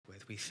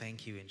We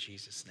thank you in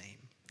Jesus' name.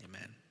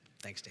 Amen.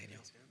 Thanks, Daniel.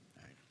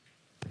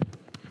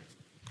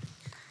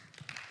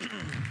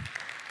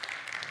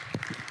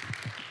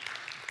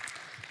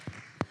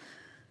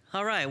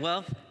 All right,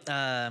 well,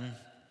 I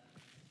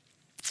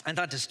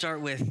thought to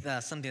start with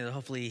something that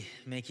hopefully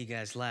make you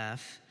guys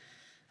laugh.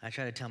 I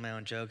try to tell my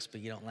own jokes, but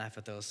you don't laugh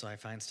at those, so I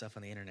find stuff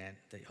on the internet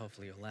that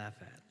hopefully you'll laugh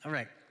at. All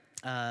right,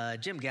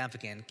 Jim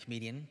Gaffigan,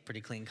 comedian, pretty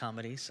clean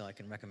comedy, so I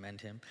can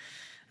recommend him.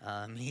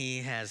 He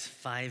has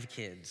 5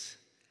 kids,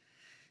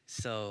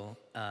 so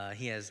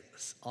he has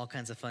all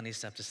kinds of funny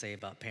stuff to say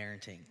about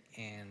parenting.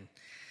 And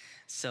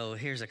so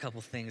here's a couple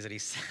things that he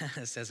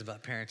says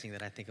about parenting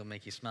that I think will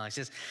make you smile. He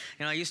says,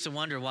 I used to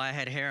wonder why I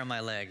had hair on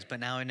my legs, but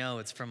now I know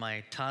it's for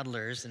my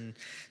toddlers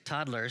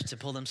to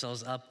pull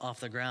themselves up off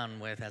the ground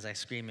with as I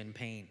scream in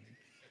pain.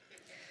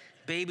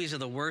 Babies are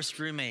the worst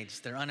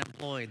roommates. They're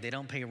unemployed. They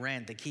don't pay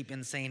rent. They keep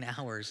insane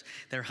hours.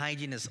 Their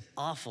hygiene is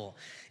awful.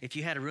 If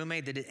you had a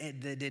roommate that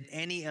did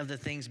any of the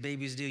things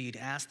babies do, you'd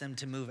ask them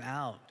to move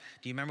out.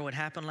 Do you remember what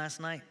happened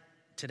last night?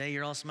 Today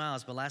you're all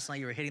smiles, but last night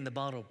you were hitting the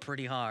bottle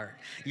pretty hard.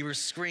 You were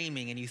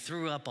screaming and you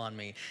threw up on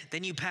me.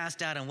 Then you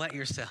passed out and wet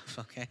yourself,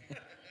 okay?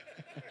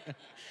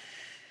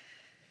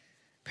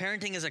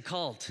 Parenting is a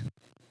cult.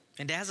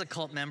 And as a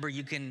cult member,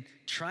 you can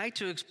try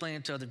to explain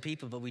it to other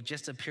people, but we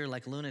just appear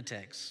like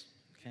lunatics,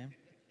 okay?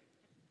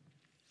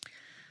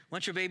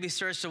 Once your baby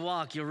starts to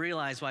walk, you'll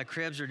realize why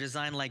cribs are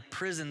designed like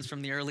prisons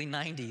from the early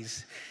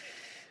 90s.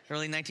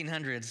 Early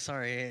 1900s,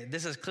 sorry.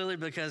 This is clearly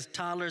because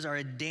toddlers are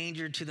a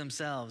danger to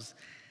themselves.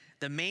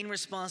 The main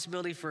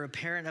responsibility for a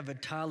parent of a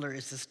toddler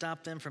is to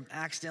stop them from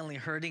accidentally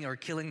hurting or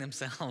killing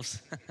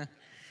themselves.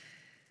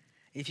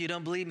 If you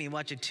don't believe me,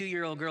 watch a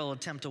 2-year-old girl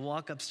attempt to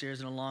walk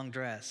upstairs in a long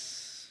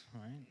dress.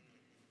 All right?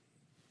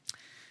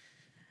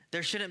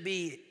 There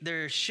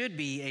should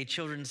be a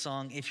children's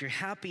song. If you're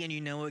happy and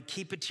you know it,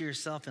 keep it to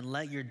yourself and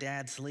let your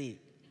dad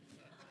sleep.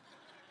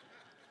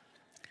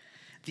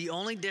 The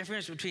only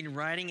difference between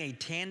riding a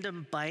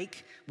tandem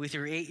bike with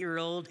your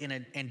 8-year-old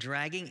and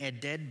dragging a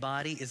dead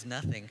body is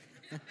nothing.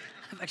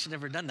 I've actually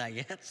never done that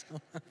yet.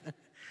 So.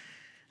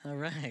 All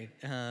right.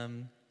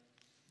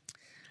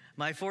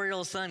 My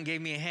 4-year-old son gave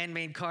me a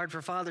handmade card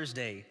for Father's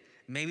Day.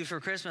 Maybe for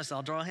Christmas,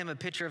 I'll draw him a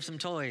picture of some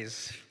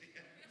toys.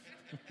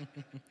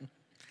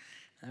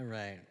 All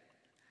right.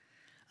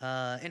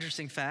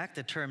 Interesting fact,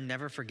 the term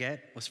never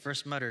forget was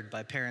first muttered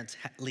by parents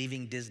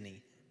leaving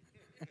Disney.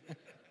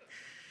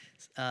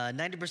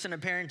 90% of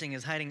parenting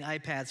is hiding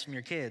iPads from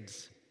your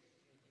kids.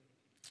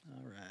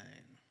 All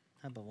right.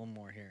 How about one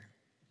more here?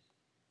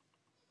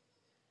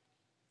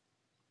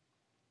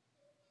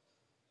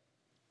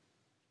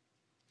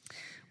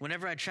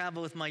 Whenever I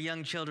travel with my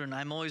young children,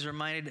 I'm always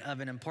reminded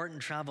of an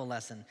important travel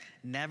lesson.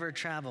 Never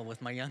travel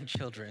with my young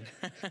children.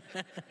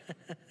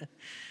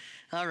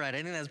 All right,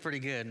 I think that's pretty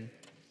good.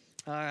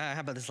 All right,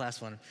 how about this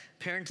last one?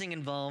 Parenting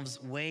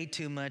involves way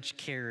too much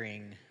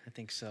caring. I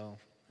think so.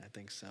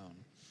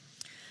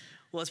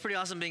 Well, it's pretty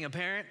awesome being a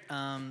parent,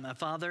 a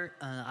father.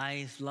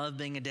 I love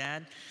being a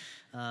dad.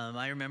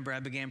 I remember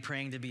I began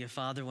praying to be a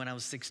father when I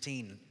was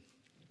 16.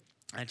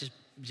 I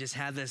just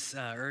had this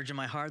urge in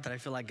my heart that I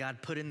feel like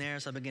God put in there,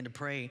 so I began to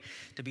pray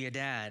to be a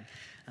dad.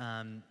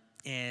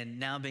 And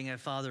now being a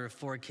father of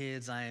 4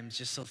 kids, I am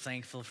just so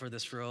thankful for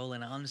this role,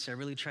 and honestly, I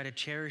really try to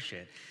cherish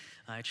it.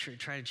 I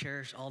try to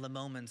cherish all the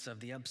moments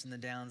of the ups and the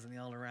downs and the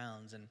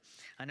all-arounds. And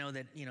I know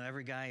that,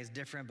 every guy is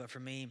different, but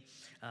for me,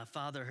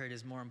 fatherhood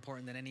is more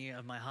important than any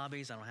of my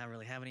hobbies. I don't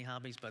really have any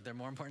hobbies, but they're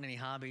more important than any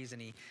hobbies,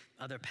 any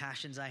other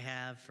passions I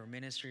have for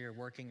ministry or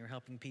working or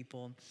helping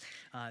people.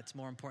 It's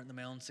more important than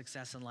my own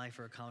success in life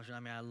or accomplishment.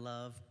 I mean, I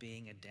love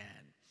being a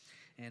dad.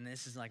 And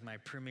this is like my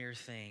premier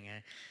thing.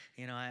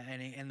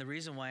 And the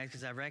reason why is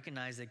because I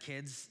recognize that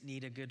kids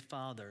need a good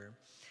father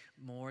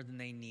more than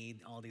they need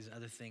all these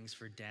other things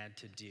for dad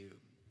to do.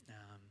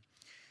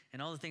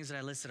 And all the things that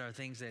I listed are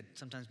things that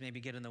sometimes maybe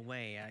get in the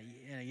way.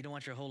 You don't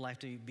want your whole life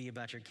to be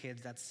about your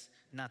kids. That's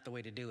not the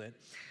way to do it.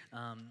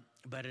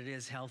 But it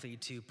is healthy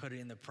to put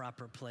it in the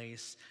proper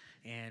place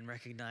and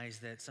recognize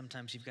that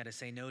sometimes you've got to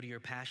say no to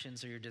your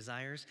passions or your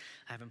desires.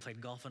 I haven't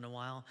played golf in a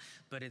while,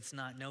 but it's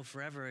not no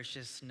forever. It's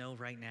just no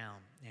right now.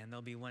 And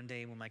there'll be one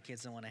day when my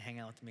kids don't want to hang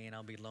out with me and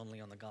I'll be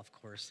lonely on the golf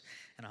course,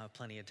 and I'll have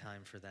plenty of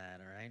time for that,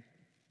 all right?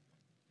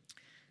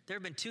 There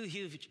have been 2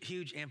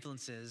 huge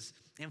influences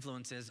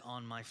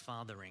on my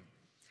fathering.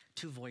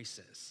 2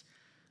 voices.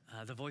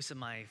 The voice of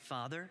my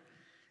father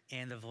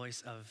and the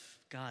voice of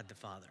God the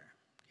Father.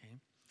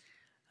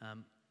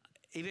 Okay?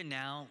 Even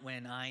now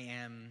when I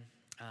am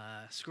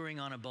screwing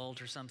on a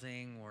bolt or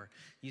something or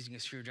using a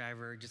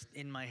screwdriver, just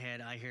in my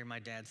head I hear my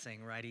dad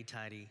saying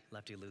righty-tighty,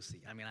 lefty-loosey.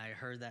 I mean, I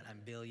heard that a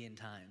billion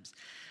times.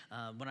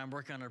 When I'm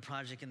working on a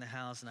project in the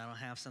house and I don't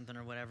have something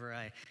or whatever,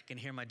 I can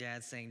hear my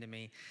dad saying to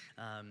me,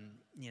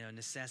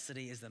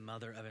 necessity is the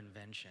mother of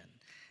invention.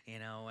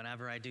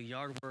 Whenever I do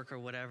yard work or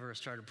whatever, or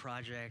start a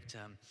project,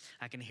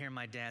 I can hear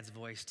my dad's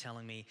voice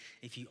telling me,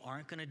 if you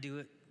aren't going to do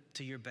it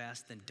to your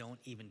best, then don't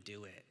even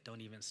do it.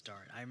 Don't even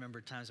start. I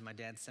remember times when my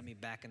dad sent me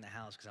back in the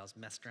house because I was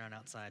messing around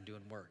outside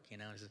doing work, He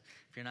says,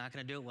 if you're not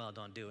going to do it well,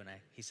 don't do it. And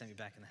he sent me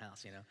back in the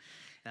house,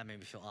 That made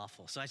me feel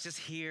awful. So I just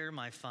hear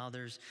my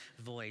father's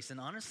voice. And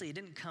honestly, it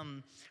didn't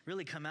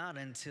really come out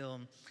until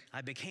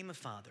I became a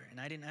father. And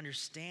I didn't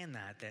understand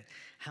that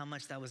how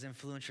much that was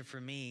influential for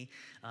me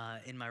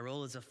in my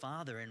role as a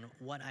father and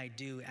what I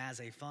do as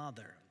a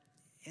father.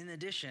 In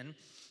addition,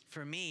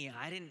 for me,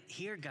 I didn't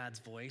hear God's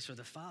voice or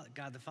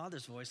God the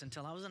Father's voice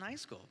until I was in high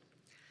school.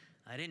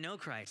 I didn't know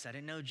Christ. I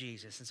didn't know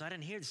Jesus. And so I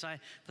didn't hear this. So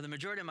for the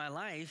majority of my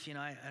life,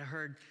 I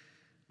heard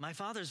my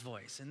Father's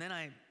voice. And then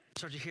I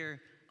started to hear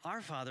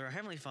our Father, our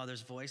Heavenly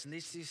Father's voice. And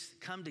these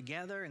come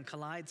together and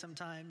collide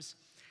sometimes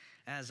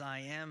as I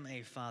am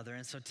a father.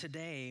 And so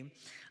today,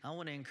 I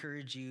want to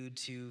encourage you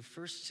to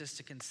first just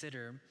to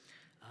consider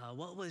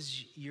what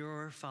was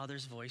your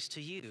Father's voice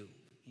to you?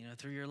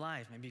 Through your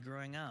life, maybe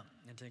growing up,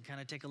 and to kind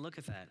of take a look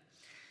at that.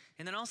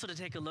 And then also to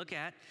take a look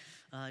at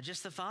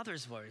just the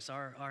Father's voice,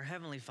 our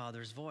Heavenly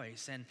Father's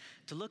voice. And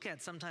to look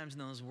at sometimes in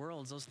those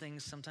worlds, those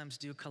things sometimes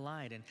do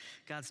collide. And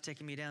God's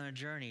taking me down a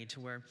journey to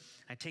where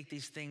I take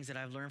these things that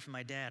I've learned from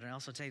my dad, and I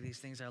also take these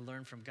things I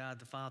learned from God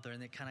the Father,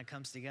 and it kind of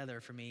comes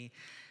together for me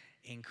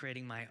in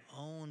creating my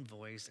own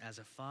voice as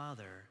a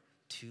father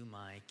to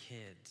my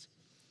kids.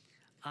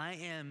 I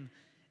am,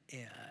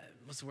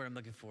 what's the word I'm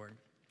looking for?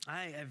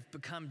 I have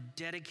become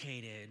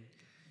dedicated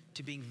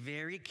to being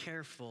very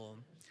careful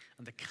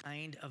on the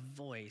kind of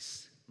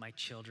voice my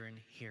children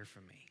hear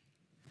from me.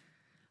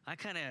 I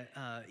kind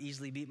of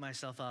easily beat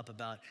myself up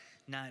about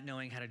not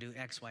knowing how to do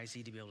X, Y,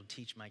 Z to be able to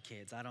teach my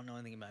kids. I don't know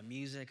anything about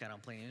music. I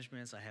don't play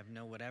instruments. I have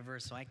no whatever.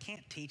 So I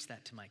can't teach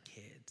that to my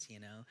kids,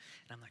 And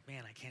I'm like,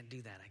 man, I can't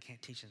do that. I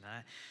can't teach them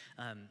that.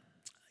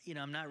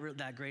 I'm not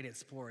that great at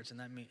sports, and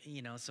that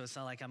so it's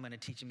not like I'm going to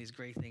teach them these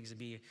great things to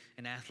be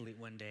an athlete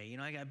one day.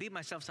 I beat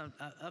myself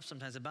up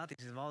sometimes about these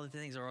things, of all the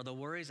things or the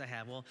worries I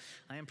have. Well,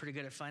 I am pretty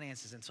good at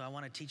finances, and so I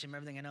want to teach them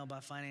everything I know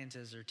about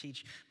finances, or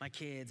teach my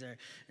kids, or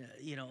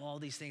all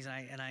these things.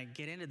 And I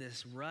get into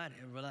this rut,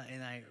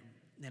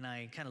 and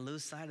I kind of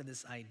lose sight of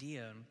this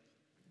idea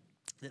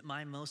that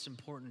my most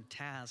important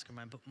task, or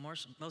my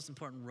most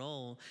important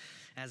role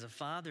as a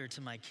father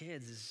to my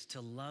kids, is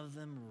to love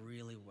them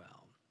really well.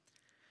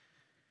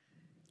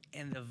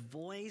 And the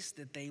voice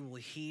that they will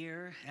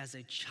hear as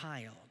a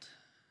child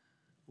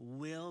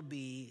will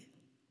be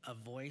a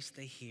voice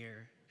they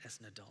hear as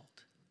an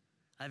adult.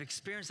 I've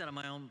experienced that on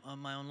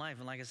my own life.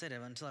 And like I said,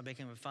 until I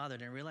became a father, I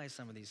didn't realize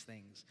some of these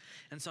things.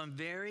 And so I'm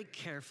very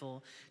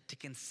careful to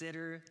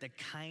consider the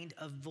kind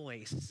of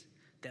voice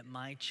that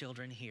my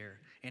children hear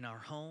in our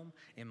home,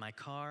 in my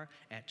car,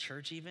 at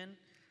church even.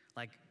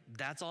 Like,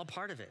 that's all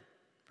part of it,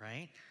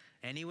 right?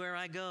 Anywhere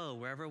I go,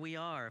 wherever we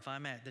are, if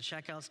I'm at the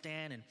checkout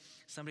stand and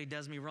somebody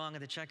does me wrong at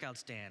the checkout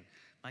stand,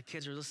 my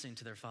kids are listening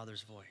to their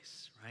father's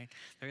voice, right?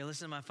 They're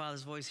listening to my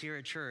father's voice here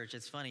at church.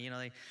 It's funny,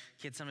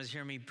 kids sometimes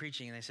hear me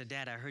preaching and they say,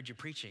 Dad, I heard you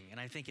preaching. And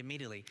I think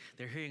immediately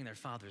they're hearing their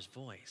father's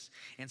voice.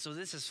 And so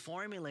this is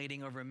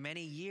formulating over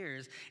many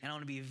years, and I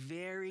want to be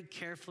very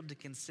careful to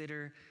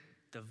consider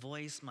the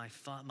voice my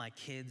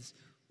kids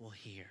will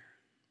hear.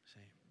 See?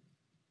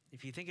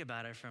 If you think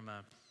about it from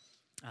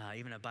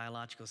even a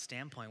biological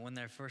standpoint, when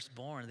they're first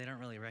born, they don't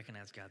really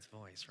recognize God's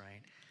voice,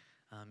 right?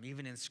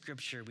 Even in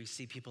Scripture, we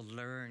see people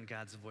learn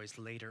God's voice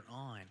later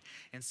on.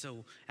 And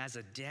so as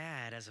a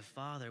dad, as a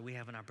father, we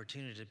have an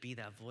opportunity to be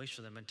that voice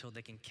for them until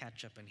they can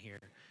catch up and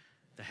hear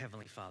the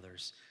Heavenly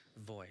Father's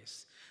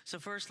voice. So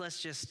first, let's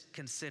just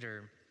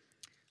consider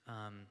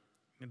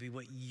maybe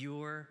what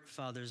your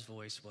father's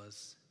voice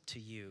was to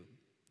you,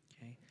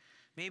 okay?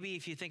 Maybe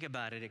if you think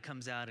about it, it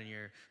comes out in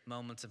your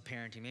moments of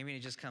parenting. Maybe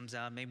it just comes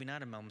out, maybe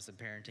not in moments of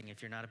parenting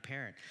if you're not a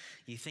parent.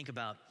 You think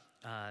about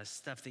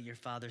stuff that your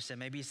father said.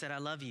 Maybe he said, I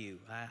love you.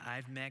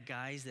 I've met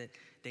guys that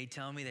they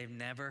tell me they've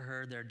never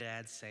heard their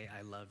dad say,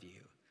 I love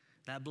you.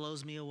 That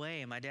blows me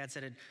away. And my dad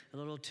said it a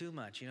little too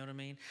much, you know what I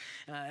mean?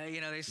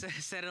 They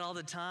said it all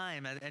the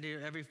time at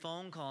every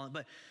phone call.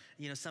 But,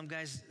 some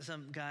guys,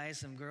 some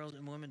girls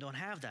and women don't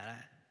have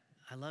that.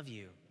 I love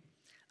you.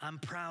 I'm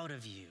proud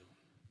of you.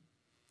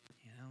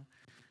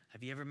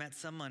 Have you ever met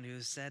someone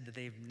who said that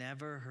they've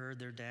never heard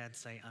their dad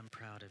say, I'm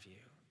proud of you,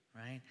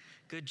 right?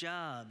 Good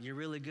job. You're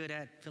really good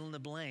at fill in the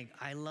blank.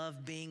 I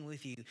love being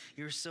with you.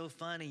 You're so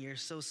funny. You're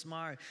so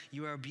smart.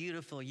 You are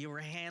beautiful. You are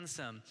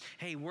handsome.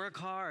 Hey, work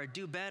hard.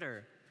 Do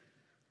better,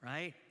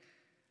 right?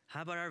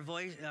 How about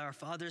our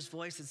Father's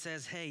voice that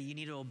says, hey, you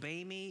need to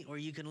obey me or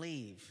you can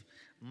leave.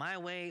 My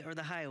way or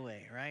the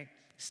highway, right?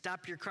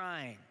 Stop your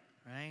crying,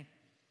 right?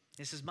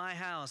 This is my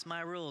house,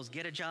 my rules.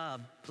 Get a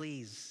job,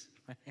 please,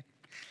 right?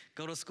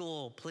 Go to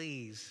school,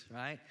 please,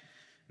 right?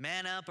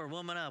 Man up or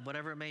woman up,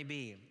 whatever it may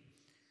be.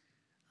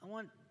 I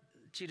want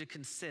you to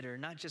consider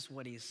not just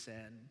what he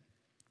said,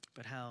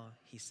 but how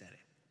he said it.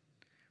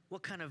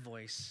 What kind of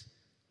voice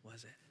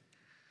was it?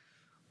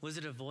 Was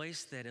it a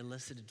voice that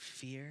elicited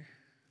fear?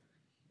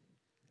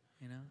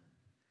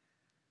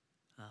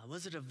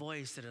 Was it a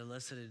voice that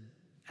elicited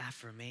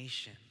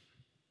affirmation?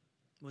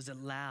 Was it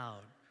loud?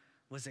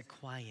 Was it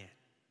quiet?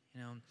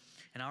 You know,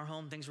 in our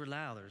home, things were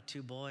loud. There were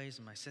two boys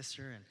and my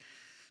sister and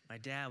my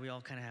dad. We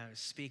all kind of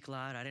speak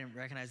loud. I didn't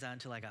recognize that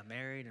until I got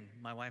married. And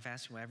my wife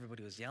asked me why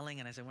everybody was yelling.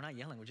 And I said, we're not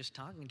yelling. We're just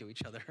talking to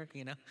each other,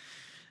 you know.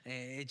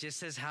 And it just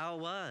says how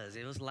it was.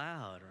 It was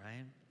loud,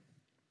 right?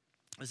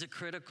 Was it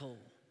critical?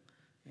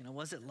 You know,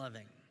 was it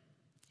loving?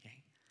 Okay.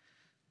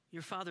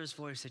 Your father's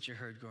voice that you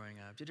heard growing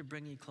up, did it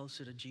bring you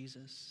closer to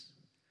Jesus?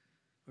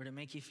 Or did it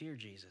make you fear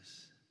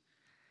Jesus?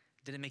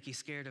 Did it make you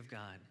scared of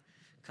God?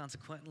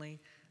 Consequently,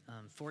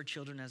 for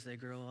children as they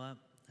grow up,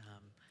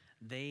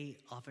 they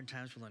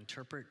oftentimes will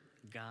interpret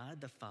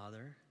God the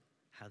Father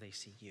how they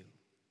see you.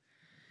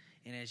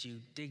 And as you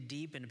dig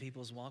deep into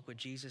people's walk with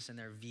Jesus and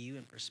their view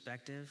and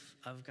perspective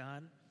of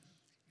God,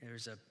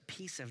 there's a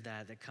piece of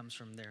that that comes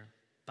from their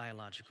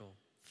biological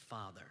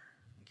father,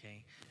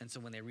 okay? And so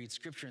when they read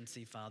scripture and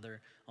see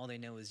Father, all they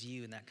know is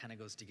you, and that kind of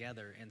goes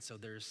together. And so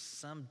there's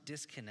some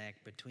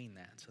disconnect between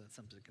that. So that's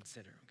something to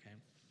consider, okay?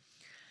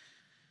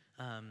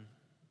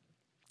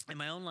 In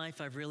my own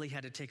life, I've really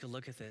had to take a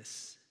look at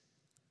this.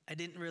 I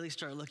didn't really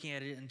start looking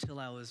at it until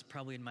I was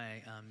probably in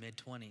my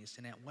mid-20s.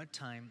 And at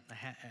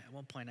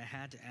one point, I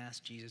had to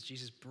ask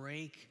Jesus,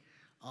 break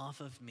off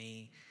of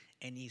me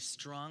any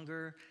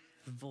stronger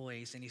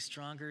voice, any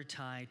stronger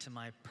tie to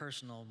my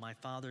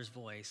Father's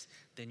voice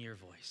than your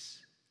voice.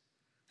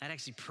 I'd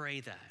actually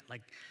pray that.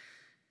 Like,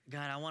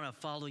 God, I want to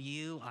follow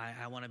you.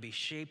 I want to be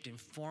shaped and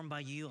formed by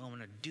you. I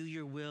want to do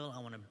your will. I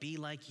want to be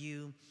like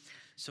you.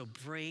 So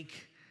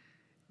break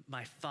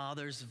my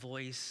Father's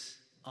voice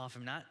off.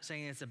 I'm not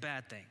saying it's a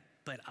bad thing,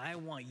 but I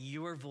want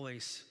your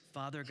voice,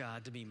 Father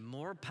God, to be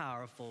more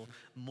powerful,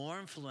 more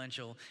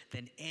influential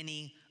than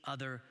any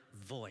other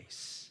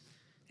voice.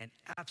 And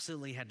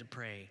absolutely had to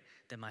pray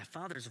that my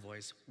Father's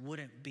voice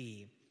wouldn't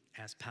be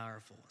as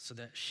powerful. So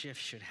that shift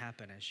should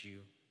happen as you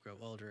grow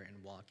older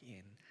and walk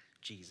in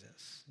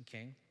Jesus,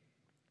 okay?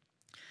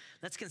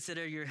 Let's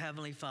consider your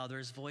Heavenly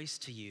Father's voice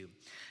to you.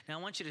 Now,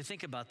 I want you to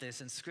think about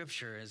this in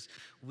Scripture as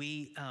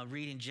we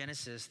read in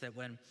Genesis that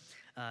when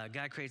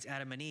God creates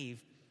Adam and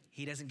Eve,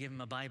 he doesn't give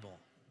them a Bible.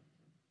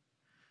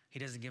 He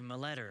doesn't give them a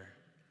letter.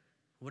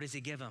 What does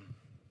he give them?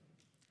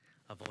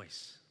 A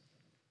voice.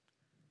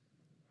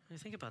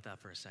 Think about that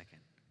for a second.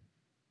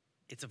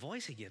 It's a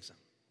voice he gives them,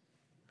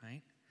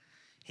 right?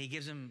 He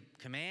gives them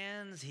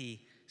commands.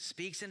 He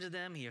speaks into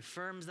them. He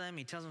affirms them.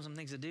 He tells them some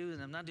things to do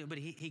and I'm not doing, but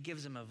he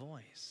gives them a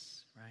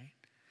voice, right?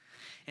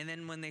 And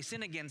then when they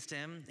sin against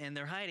him and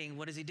they're hiding,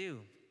 what does he do?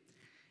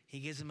 He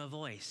gives them a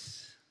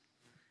voice.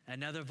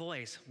 Another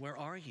voice, where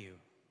are you,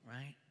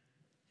 right?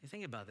 You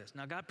think about this.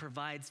 Now, God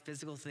provides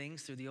physical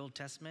things through the Old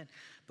Testament,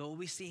 but what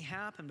we see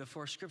happen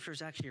before Scripture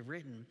is actually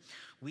written,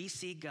 we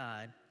see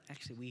God,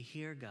 actually we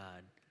hear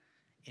God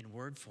in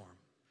word form.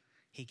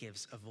 He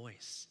gives a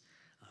voice.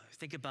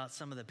 Think about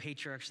some of the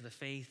patriarchs of the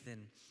faith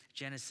in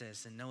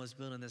Genesis, and Noah's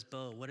building this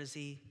boat. What does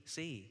he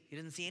see? He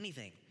doesn't see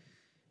anything.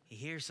 He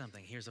hears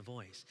something, hears a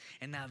voice.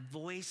 And that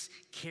voice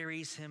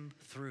carries him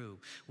through.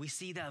 We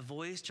see that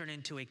voice turn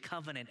into a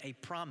covenant, a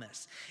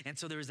promise. And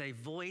so there's a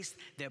voice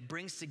that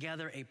brings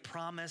together a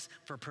promise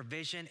for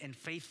provision and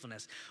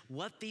faithfulness.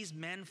 What these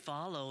men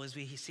follow as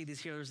we see these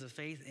heroes of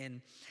faith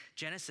in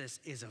Genesis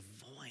is a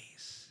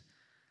voice.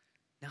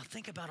 Now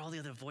think about all the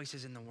other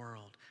voices in the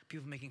world.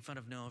 People making fun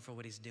of Noah for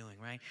what he's doing,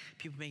 right?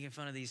 People making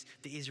fun of the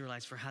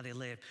Israelites for how they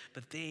live.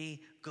 But they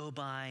go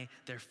by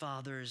their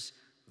Father's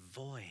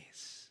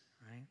voice,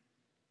 right?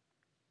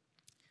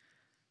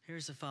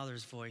 Here's the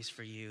Father's voice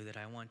for you that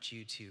I want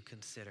you to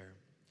consider.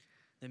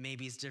 That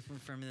maybe it's different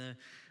from the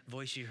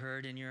voice you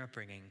heard in your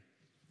upbringing.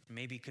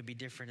 Maybe it could be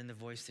different in the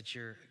voice that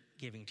you're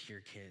giving to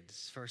your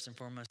kids. First and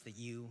foremost, that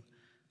you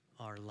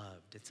are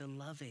loved. It's a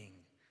loving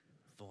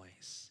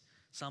voice.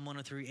 Psalm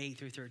 103, 8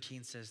 through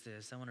 13 says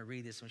this. I want to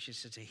read this. I want you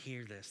to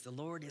hear this. The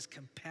Lord is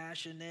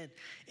compassionate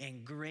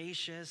and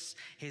gracious.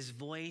 His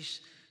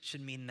voice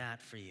should mean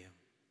that for you.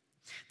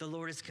 The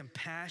Lord is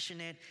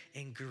compassionate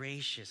and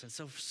gracious. And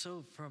so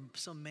for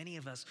so many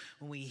of us,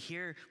 when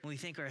we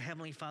think our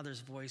Heavenly Father's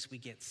voice, we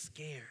get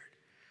scared.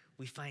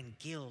 We find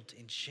guilt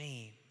and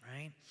shame,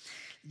 right?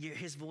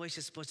 His voice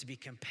is supposed to be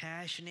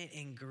compassionate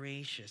and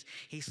gracious.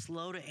 He's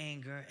slow to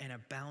anger and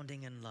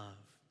abounding in love.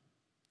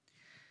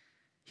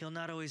 He'll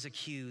not always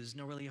accuse,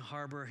 nor will he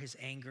harbor his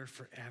anger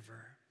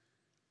forever.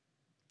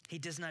 He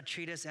does not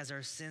treat us as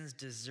our sins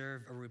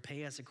deserve or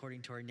repay us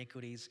according to our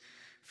iniquities.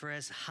 For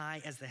as high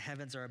as the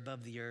heavens are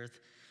above the earth,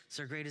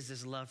 so great is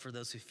his love for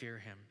those who fear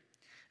him.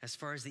 As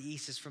far as the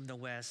east is from the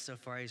west, so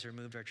far he's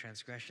removed our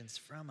transgressions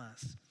from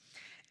us.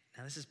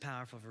 Now this is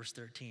powerful, verse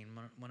 13,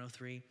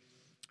 103,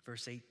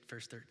 verse 8,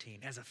 verse 13.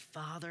 As a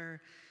father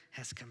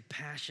has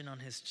compassion on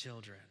his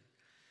children,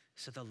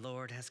 so the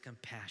Lord has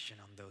compassion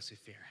on those who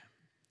fear him.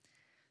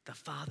 The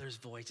Father's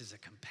voice is a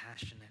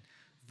compassionate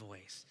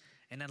voice.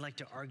 And I'd like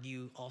to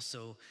argue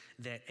also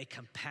that a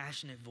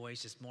compassionate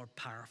voice is more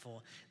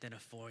powerful than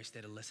a voice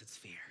that elicits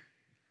fear.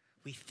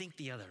 We think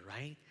the other,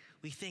 right?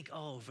 We think,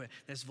 oh,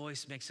 this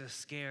voice makes us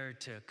scared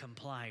to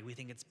comply. We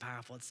think it's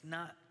powerful. It's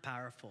not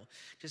powerful.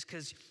 Just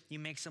because you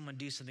make someone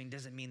do something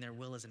doesn't mean their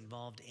will is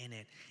involved in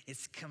it.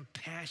 It's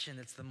compassion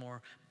that's the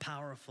more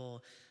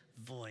powerful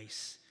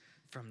voice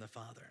from the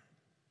Father.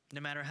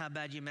 No matter how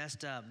bad you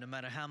messed up, no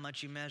matter how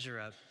much you measure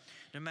up,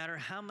 no matter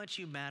how much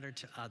you matter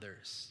to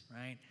others,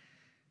 right?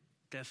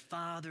 The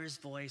Father's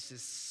voice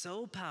is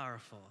so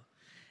powerful.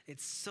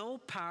 It's so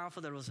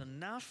powerful that it was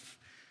enough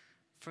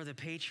for the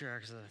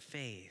patriarchs of the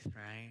faith,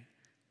 right,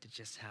 to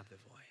just have the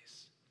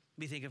voice.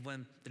 We think of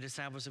when the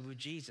disciples were with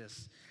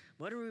Jesus.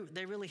 What do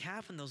they really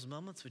have in those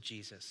moments with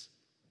Jesus,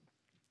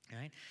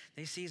 right?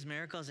 They see his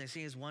miracles, they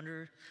see his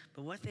wonder,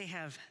 but what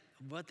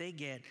they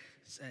get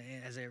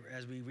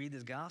as we read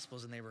the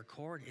Gospels and they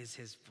record is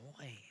his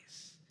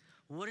voice.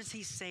 What does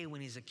he say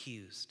when he's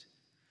accused?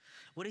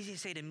 What does he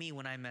say to me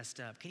when I messed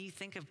up? Can you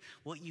think of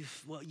what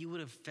you would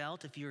have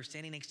felt if you were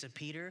standing next to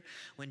Peter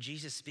when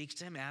Jesus speaks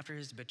to him after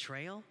his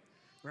betrayal,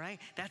 right?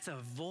 That's a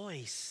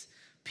voice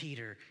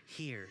Peter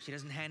hears. He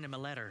doesn't hand him a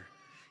letter.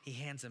 He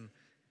hands him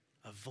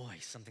a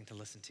voice, something to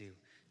listen to.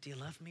 Do you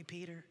love me,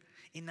 Peter?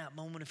 In that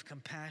moment of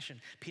compassion,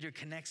 Peter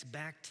connects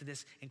back to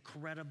this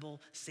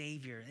incredible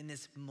Savior in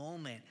this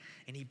moment,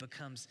 and he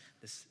becomes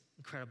this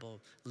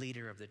incredible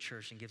leader of the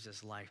church and gives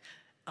us life.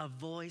 A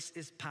voice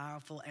is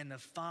powerful, and the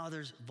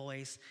Father's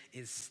voice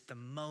is the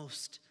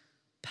most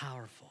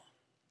powerful.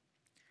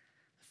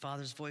 The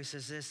Father's voice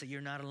says this, that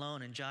you're not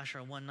alone. In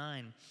Joshua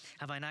 1:9,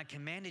 have I not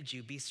commanded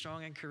you, be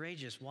strong and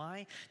courageous?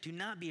 Why? Do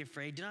not be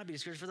afraid, do not be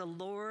discouraged, for the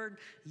Lord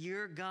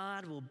your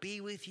God will be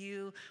with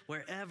you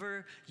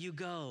wherever you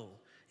go.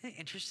 Isn't it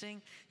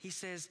interesting? He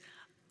says,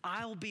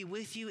 I'll be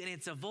with you, and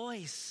it's a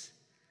voice.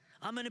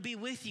 I'm going to be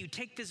with you.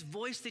 Take this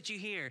voice that you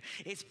hear.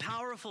 It's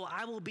powerful.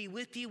 I will be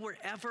with you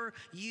wherever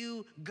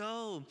you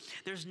go.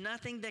 There's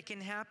nothing that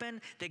can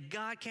happen that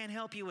God can't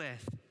help you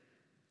with.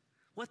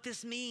 What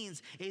this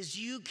means is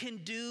you can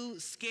do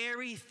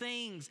scary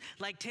things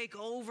like take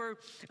over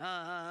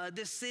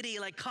this city,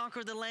 like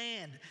conquer the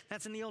land.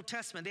 That's in the Old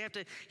Testament. They have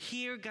to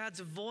hear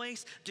God's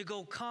voice to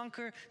go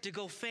conquer, to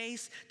go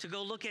face, to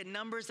go look at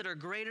numbers that are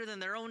greater than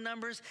their own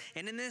numbers.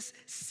 And in this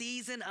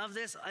season of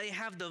this, I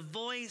have the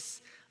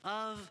voice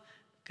of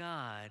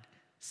God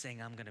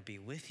saying, I'm going to be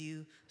with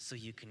you so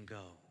you can go.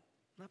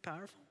 Isn't that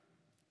powerful?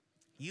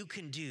 You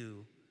can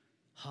do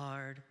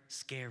hard,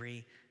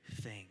 scary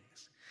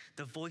things.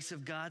 The voice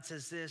of God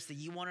says this, that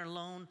you aren't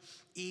alone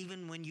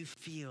even when you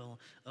feel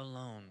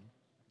alone.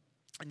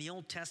 In the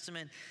Old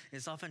Testament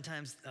is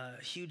oftentimes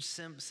huge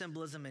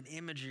symbolism and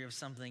imagery of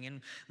something.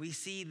 And we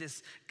see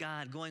this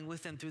God going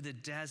with them through the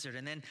desert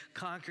and then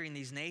conquering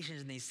these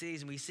nations and these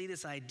cities. And we see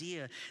this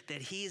idea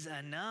that he's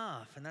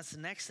enough. And that's the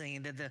next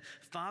thing, that the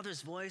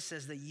Father's voice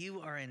says that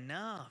you are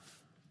enough.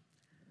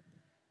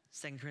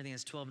 2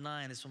 Corinthians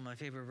 12:9 is one of my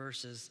favorite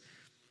verses.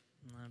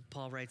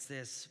 Paul writes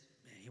this.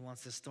 He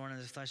wants this thorn in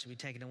his flesh to be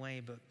taken away.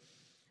 But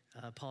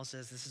Paul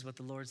says, this is what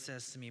the Lord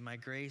says to me. My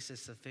grace is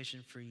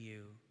sufficient for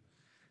you.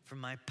 For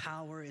my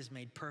power is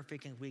made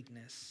perfect in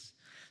weakness.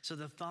 So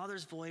the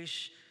Father's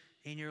voice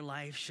in your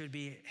life should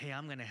be, hey,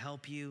 I'm going to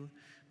help you.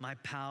 My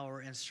power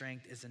and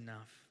strength is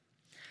enough.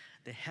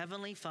 The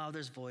Heavenly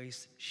Father's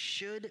voice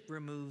should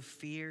remove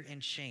fear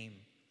and shame.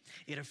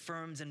 It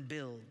affirms and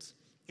builds.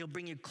 It'll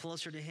bring you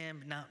closer to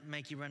him, not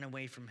make you run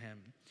away from him.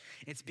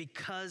 It's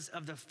because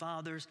of the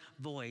Father's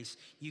voice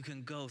you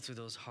can go through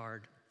those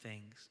hard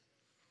things.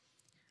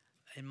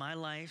 In my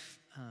life,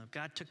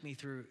 God took me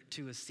through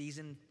to a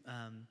season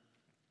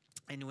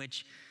in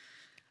which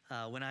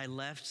when I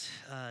left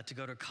to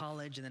go to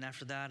college, and then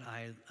after that,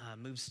 I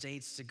moved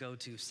states to go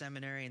to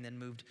seminary and then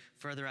moved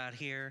further out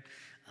here.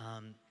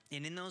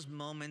 And in those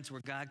moments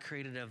where God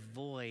created a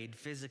void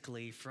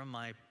physically from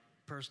my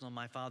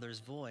Father's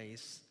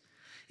voice,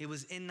 it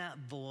was in that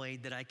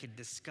void that I could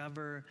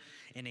discover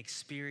and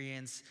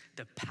experience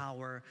the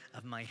power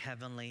of my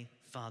Heavenly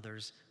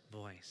Father's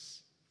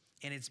voice.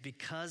 And it's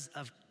because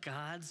of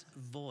God's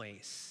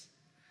voice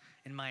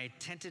and my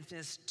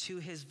attentiveness to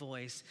his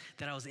voice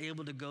that I was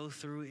able to go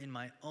through in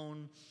my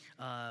own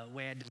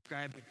way I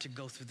describe it, to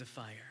go through the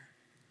fire,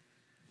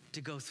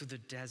 to go through the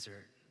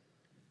desert,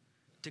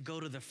 to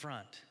go to the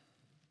front,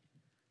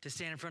 to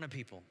stand in front of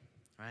people,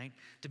 right?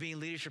 To be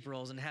in leadership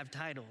roles and have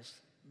titles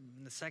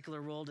in the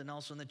secular world and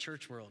also in the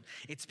church world.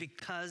 It's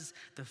because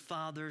the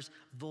Father's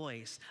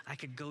voice, I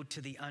could go to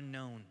the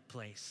unknown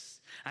place.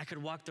 I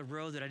could walk the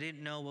road that I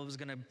didn't know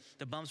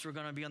the bumps were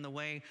gonna be on the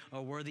way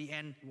or where the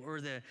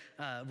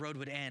road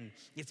would end.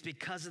 It's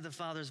because of the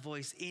Father's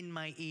voice in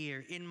my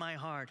ear, in my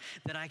heart,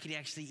 that I could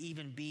actually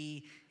even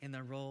be in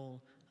the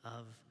role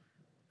of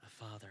a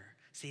father.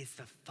 See, it's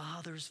the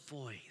Father's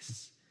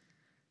voice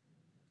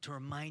to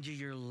remind you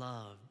you're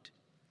loved,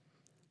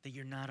 that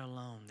you're not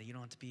alone, that you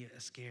don't have to be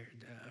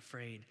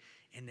afraid,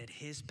 and that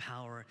his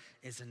power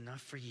is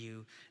enough for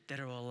you that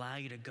it will allow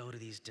you to go to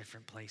these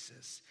different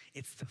places.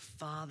 It's the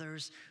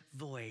Father's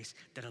voice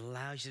that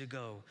allows you to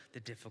go the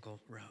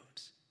difficult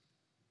roads.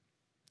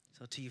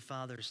 So to you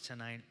fathers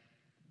tonight,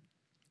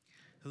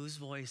 whose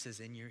voice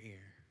is in your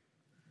ear?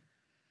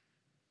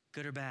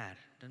 good or bad,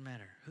 doesn't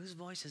matter. Whose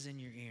voice is in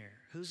your ear?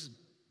 Whose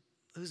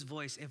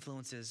voice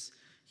influences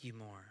you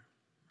more,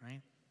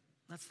 right?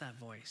 That's that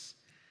voice.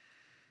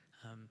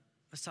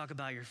 Let's talk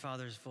about your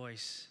father's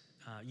voice,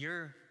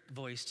 your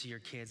voice to your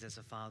kids as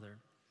a father.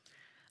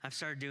 I've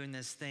started doing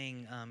this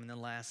thing in the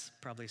last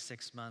probably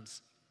 6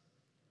 months.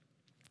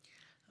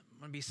 I'm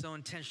going to be so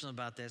intentional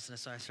about this, and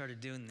so I started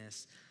doing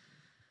this.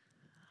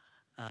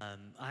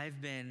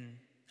 I've been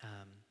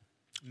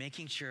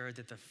making sure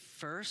that the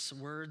first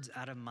words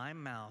out of my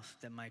mouth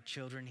that my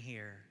children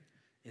hear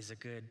is a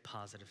good,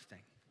 positive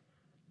thing.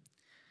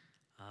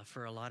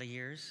 For a lot of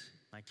years,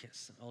 my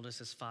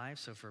oldest is 5,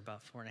 so for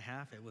about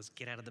 4.5, it was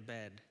get out of the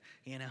bed,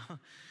 you know?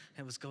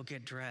 It was go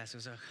get dressed. It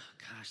was,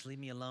 gosh, leave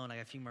me alone. I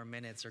got a few more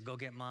minutes, or go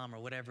get mom, or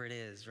whatever it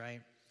is,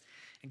 right?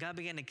 And God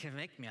began to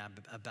convict me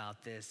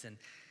about this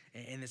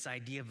and this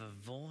idea of a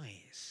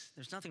voice.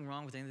 There's nothing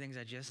wrong with any of the things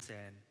I just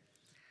said.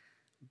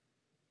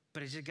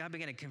 But God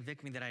began to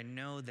convict me that I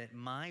know that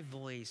my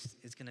voice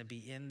is going to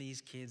be in these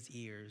kids'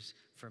 ears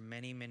for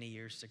many, many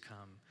years to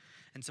come.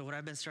 And so what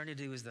I've been starting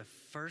to do is the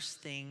first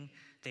thing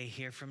they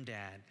hear from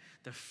Dad,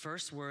 the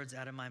first words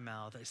out of my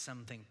mouth is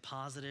something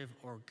positive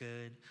or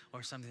good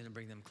or something to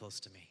bring them close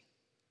to me.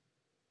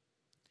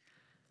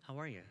 How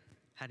are you?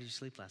 How did you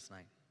sleep last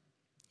night?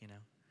 You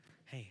know,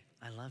 hey,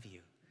 I love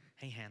you.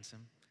 Hey,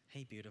 handsome.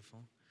 Hey,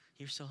 beautiful.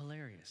 You're so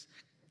hilarious.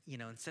 You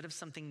know, instead of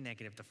something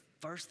negative, the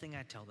first thing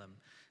I tell them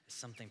is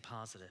something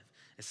positive,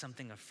 is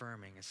something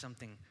affirming, is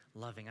something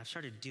loving. I've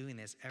started doing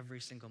this every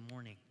single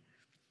morning.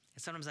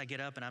 And sometimes I get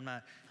up and I'm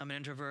an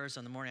introvert, so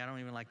in the morning I don't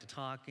even like to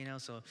talk, you know,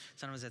 so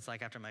sometimes it's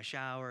like after my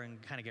shower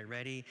and kind of get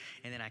ready,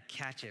 and then I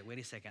catch it. Wait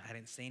a second, I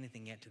didn't say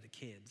anything yet to the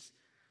kids.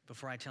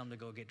 Before I tell them to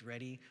go get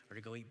ready or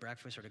to go eat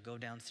breakfast or to go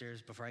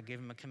downstairs, before I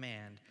give them a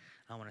command,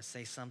 I want to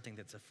say something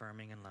that's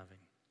affirming and loving.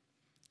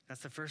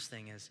 That's the first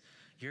thing is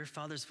your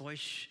father's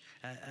voice,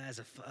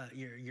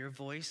 your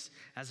voice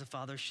as a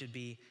father should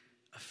be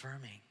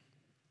affirming.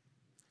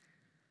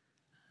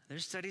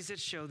 There's studies that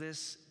show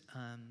this,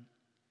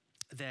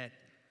 that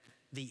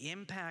the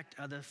impact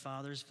of the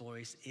father's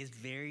voice is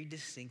very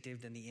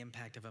distinctive than the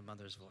impact of a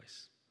mother's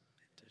voice.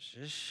 It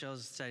just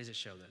shows studies that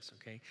show this,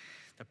 okay?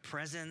 The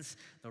presence,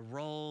 the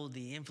role,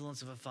 the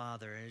influence of a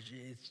father,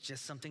 it's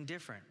just something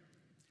different.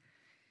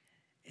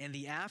 And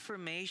the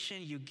affirmation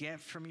you get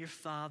from your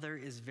father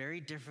is very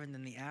different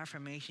than the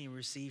affirmation you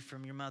receive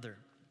from your mother.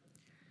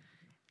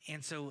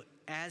 And so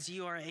as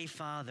you are a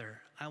father,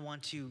 I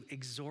want to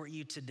exhort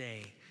you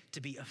today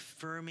to be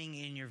affirming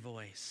in your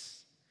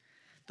voice.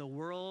 The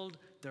world,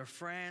 their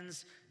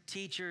friends,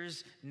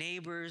 teachers,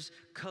 neighbors,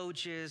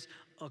 coaches,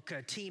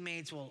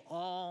 teammates will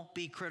all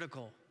be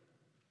critical.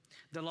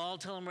 They'll all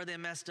tell them where they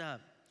messed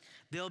up.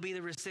 They'll be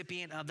the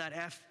recipient of that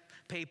F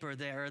paper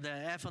there, or the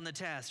F on the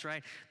test,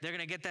 right? They're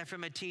going to get that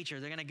from a teacher.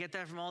 They're going to get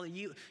that from all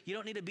you. You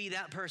don't need to be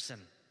that person.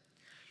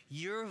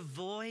 Your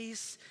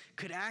voice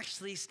could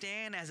actually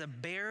stand as a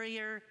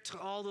barrier to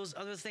all those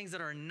other things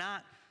that are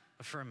not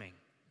affirming.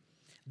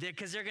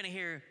 Because they're going to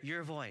hear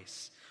your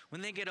voice.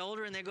 When they get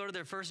older and they go to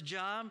their first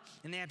job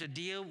and they have to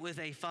deal with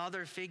a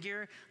father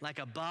figure like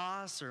a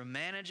boss or a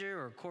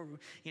manager or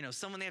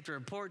someone they have to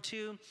report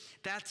to,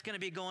 that's going to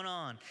be going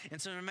on.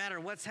 And so no matter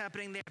what's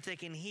happening there, if they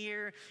can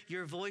hear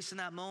your voice in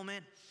that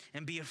moment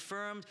and be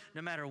affirmed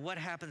no matter what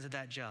happens at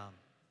that job.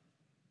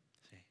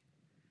 See,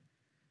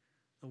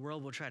 the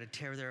world will try to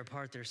tear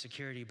apart their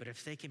security, but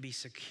if they can be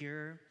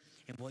secure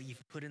in what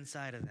you've put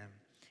inside of them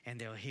and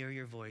they'll hear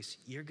your voice,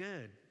 you're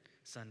good.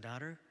 Son,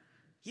 daughter,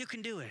 you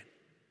can do it.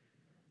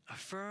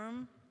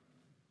 Affirm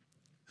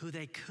who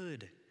they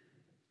could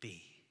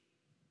be.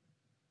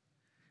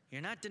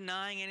 You're not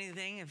denying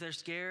anything if they're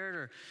scared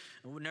or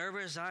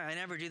nervous. I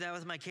never do that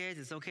with my kids.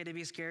 It's okay to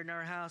be scared in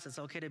our house. It's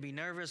okay to be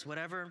nervous,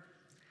 whatever.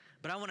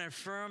 But I want to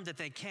affirm that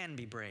they can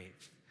be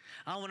brave.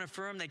 I want to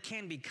affirm they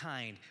can be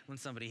kind when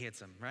somebody hits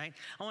them, right?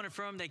 I want to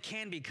affirm they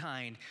can be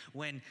kind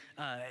when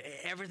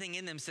everything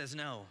in them says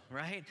no,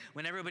 right?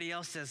 When everybody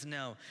else says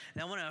no.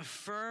 And I want to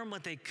affirm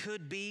what they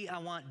could be. I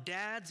want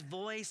Dad's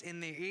voice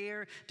in their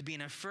ear to be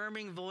an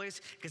affirming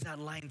voice because that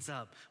lines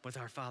up with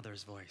our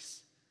Father's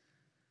voice.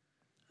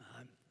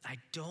 I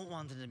don't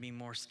want them to be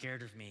more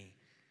scared of me,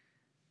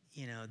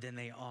 than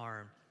they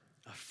are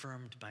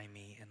affirmed by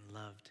me and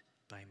loved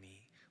by me.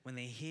 When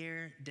they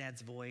hear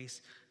Dad's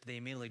voice, they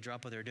immediately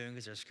drop what they're doing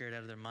because they're scared out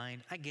of their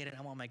mind. I get it.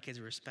 I want my kids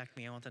to respect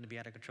me. I want them to be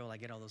out of control. I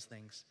get all those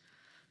things.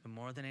 But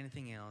more than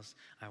anything else,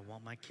 I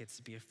want my kids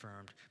to be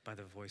affirmed by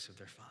the voice of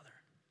their father.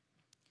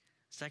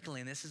 Secondly,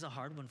 and this is a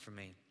hard one for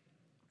me,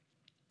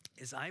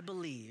 is I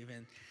believe,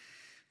 and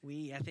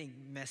I think,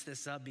 mess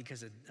this up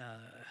because of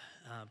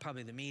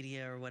probably the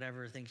media or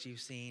whatever things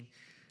you've seen.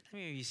 How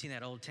many of you have seen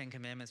that old 10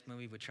 Commandments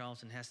movie with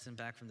Charlton Heston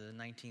back from the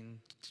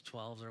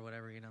 1912s or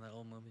whatever, that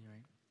old movie,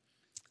 right?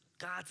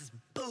 God's this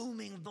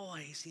booming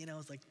voice,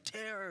 it's like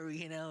terror,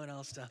 and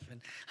all stuff.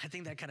 And I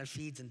think that kind of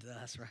feeds into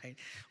us, right?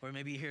 Or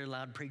maybe you hear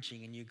loud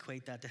preaching and you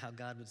equate that to how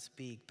God would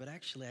speak. But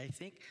actually, I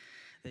think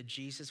that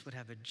Jesus would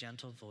have a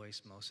gentle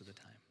voice most of the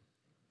time.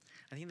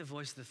 I think the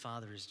voice of the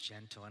Father is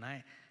gentle. And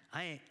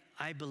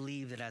I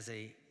believe that as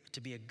a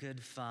to be a good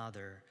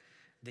father,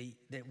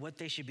 that what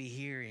they should be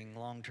hearing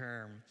long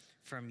term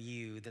from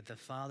you, that the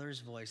father's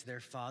voice, their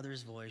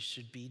father's voice,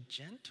 should be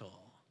gentle.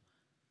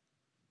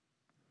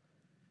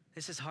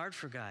 This is hard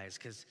for guys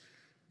because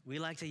we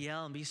like to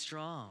yell and be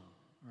strong,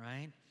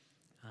 right?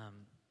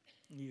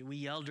 We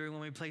yell when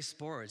we play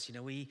sports.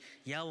 We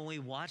yell when we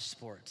watch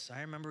sports.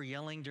 I remember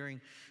yelling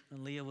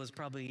when Leah was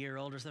probably a year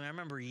old or something. I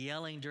remember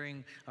yelling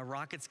during a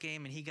Rockets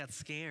game and he got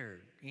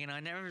scared. I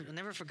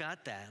never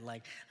forgot that.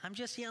 Like, I'm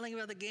just yelling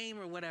about the game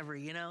or whatever,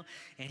 and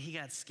he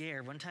got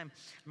scared. One time,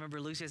 I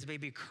remember Lucia's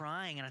baby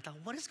crying and I thought,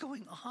 what is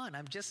going on?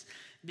 I'm just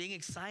being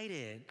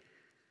excited.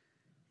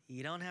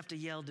 You don't have to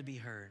yell to be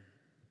heard.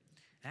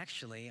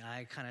 Actually,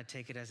 I kind of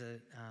take it as a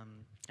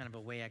kind of a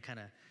way I kind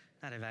of,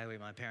 not evaluate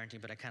my parenting,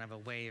 but I kind of a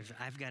way of,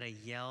 I've got to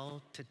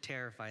yell to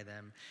terrify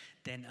them,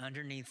 then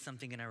underneath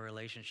something in our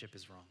relationship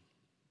is wrong.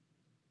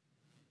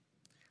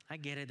 I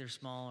get it, they're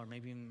small, or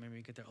maybe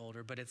they're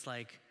older, but it's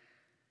like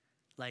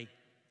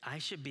I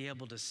should be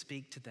able to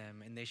speak to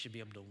them and they should be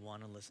able to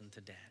want to listen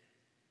to dad,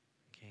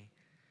 okay?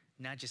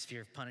 Not just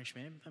fear of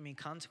punishment. I mean,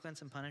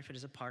 consequence and punishment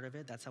is a part of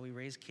it. That's how we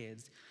raise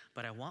kids.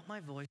 But I want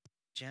my voice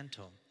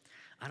gentle.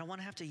 I don't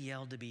want to have to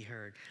yell to be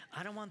heard.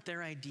 I don't want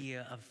their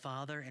idea of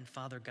Father and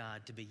Father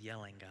God to be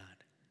yelling God.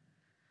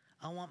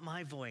 I want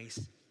my voice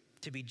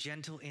to be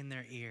gentle in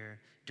their ear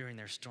during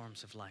their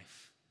storms of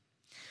life.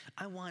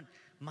 I want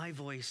my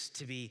voice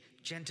to be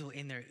gentle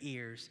in their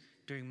ears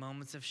during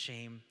moments of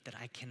shame that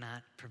I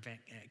cannot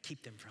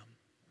keep them from.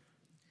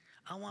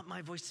 I want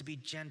my voice to be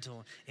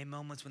gentle in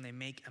moments when they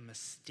make a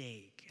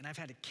mistake. And I've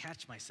had to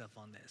catch myself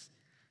on this.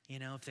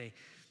 If they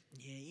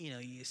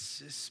you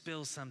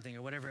spill something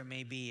or whatever it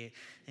may be.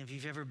 If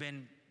you've ever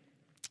been,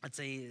 let's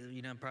say,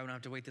 probably don't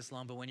have to wait this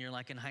long, but when you're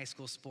like in high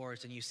school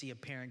sports and you see a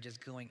parent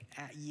just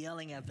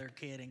yelling at their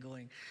kid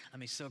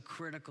and so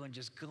critical and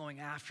just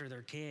going after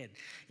their kid.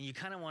 And you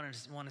kind of want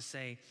to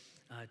say,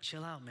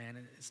 chill out,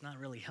 man. It's not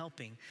really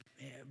helping.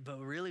 But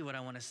really what I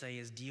want to say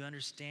is, do you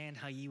understand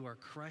how you are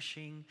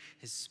crushing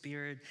his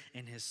spirit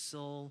and his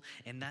soul?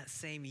 And that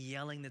same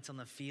yelling that's on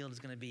the field is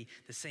going to be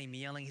the same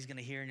yelling he's going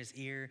to hear in his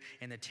ear,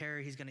 and the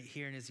terror he's going to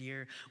hear in his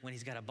ear when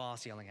he's got a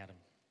boss yelling at him,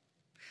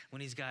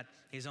 when he's got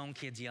his own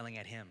kids yelling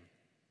at him.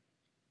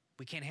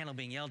 We can't handle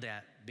being yelled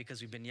at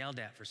because we've been yelled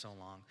at for so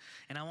long.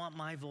 And I want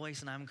my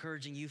voice, and I'm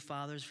encouraging you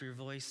fathers for your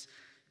voice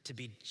to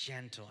be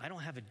gentle. I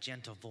don't have a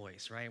gentle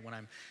voice, right? When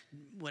I'm,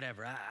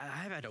 whatever,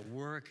 I've had to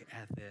work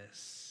at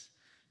this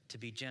to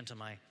be gentle.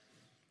 My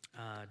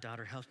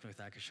daughter helps me with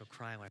that because she'll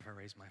cry when I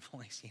raise my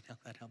voice.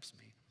 That helps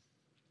me.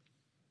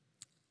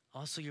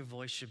 Also, your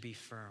voice should be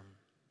firm.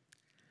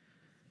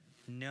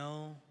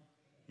 No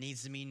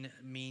needs to mean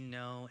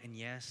no, and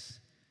yes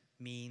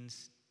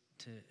needs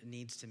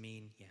to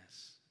mean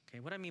yes. Okay,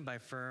 what I mean by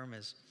firm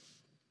is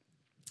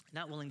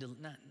not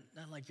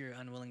like you're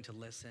unwilling to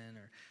listen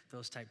or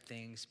those type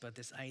things, but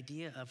this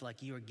idea of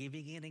like you are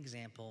giving an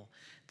example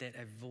that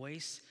a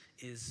voice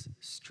is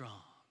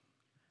strong.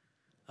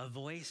 A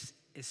voice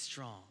is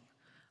strong.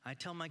 I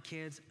tell my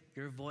kids,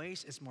 your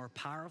voice is more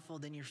powerful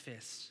than your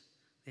fists.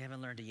 They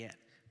haven't learned it yet,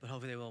 but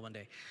hopefully they will one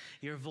day.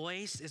 Your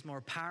voice is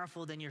more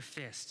powerful than your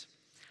fist.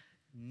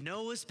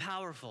 No is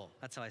powerful.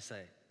 That's how I say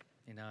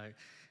it.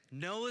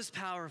 No is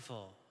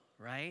powerful,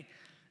 right?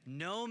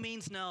 No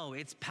means no.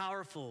 It's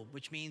powerful,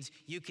 which means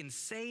you can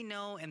say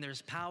no and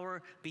there's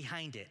power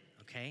behind it,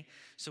 okay?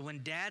 So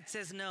when dad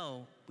says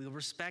no, we'll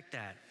respect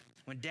that.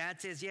 When dad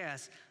says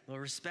yes, we'll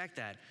respect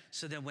that.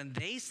 So that when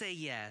they say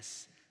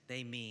yes,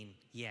 they mean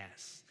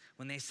yes.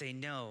 When they say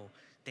no,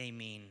 they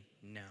mean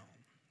no,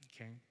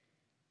 okay?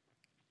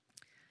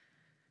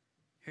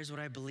 Here's what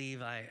I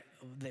believe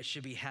that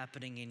should be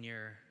happening in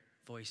your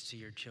voice to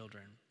your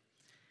children.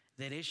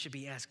 That it should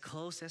be as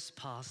close as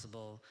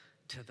possible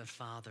to the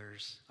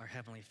Father's, our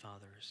Heavenly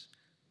Father's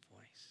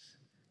voice.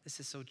 This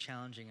is so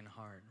challenging and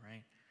hard,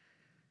 right?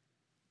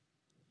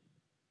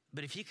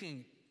 But if you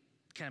can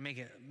kind of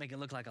make it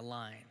look like a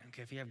line,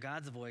 okay? If you have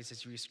God's voice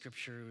as you read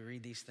Scripture, we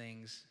read these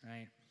things,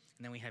 right?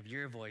 And then we have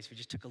your voice. We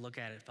just took a look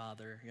at it,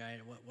 Father, right?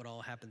 What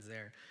all happens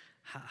there?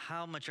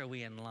 How much are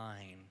we in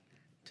line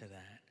to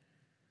that?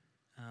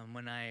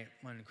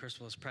 When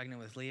Crystal was pregnant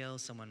with Leo,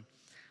 someone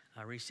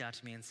reached out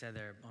to me and said,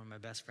 one of my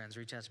best friends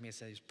reached out to me and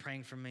said, he's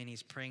praying for me and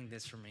he's praying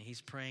this for me. He's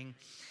praying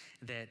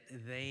that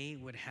they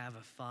would have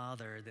a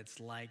father that's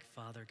like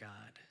Father God,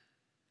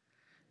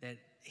 that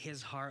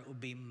his heart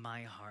would be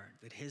my heart,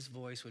 that his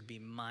voice would be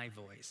my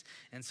voice.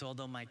 And so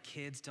although my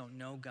kids don't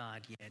know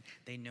God yet,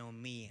 they know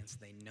me, and so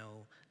they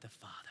know the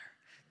Father.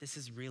 This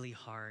is really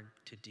hard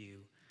to do,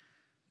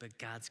 but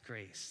God's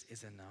grace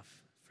is enough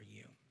for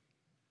you.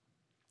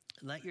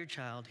 Let your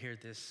child hear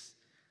this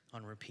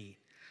on repeat.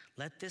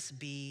 Let this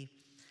be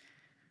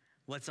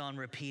what's on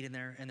repeat in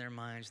their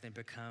minds. They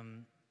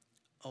become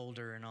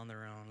older and on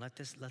their own. Let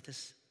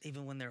this,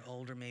 even when they're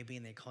older maybe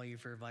and they call you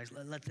for advice,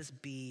 let this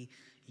be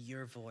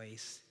your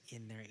voice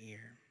in their ear.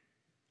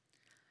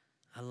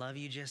 I love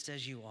you just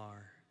as you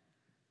are.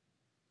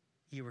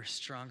 You are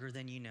stronger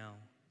than you know.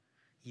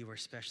 You are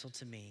special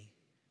to me,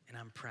 and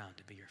I'm proud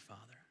to be your father.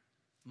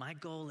 My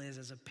goal is,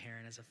 as a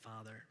parent, as a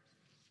father,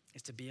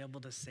 is to be able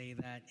to say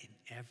that in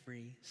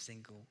every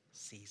single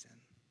season.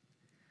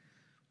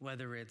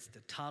 Whether it's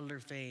the toddler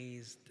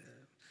phase,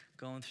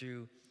 going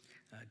through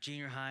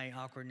junior high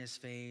awkwardness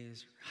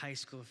phase, high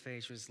school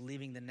phase, was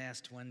leaving the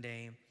nest one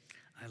day.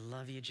 I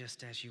love you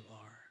just as you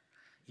are.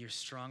 You're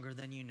stronger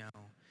than you know,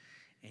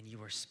 and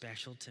you are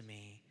special to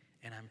me,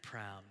 and I'm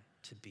proud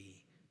to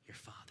be your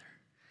father.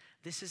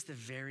 This is the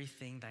very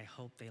thing that I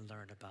hope they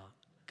learn about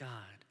God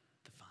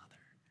the Father.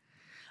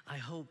 I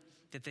hope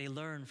that they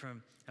learn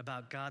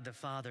about God the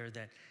Father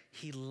that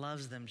he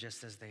loves them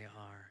just as they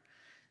are,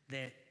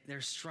 that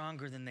they're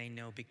stronger than they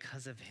know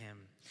because of him,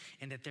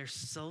 and that they're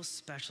so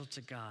special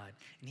to God,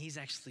 and he's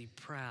actually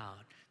proud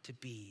to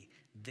be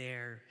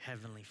their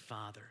heavenly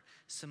Father,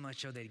 so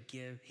much so that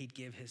he'd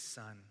give his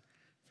son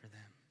for them.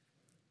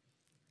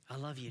 I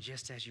love you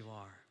just as you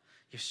are.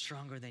 You're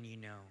stronger than you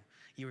know.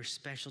 You are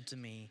special to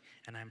me,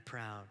 and I'm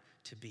proud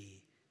to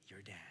be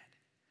your dad.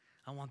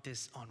 I want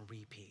this on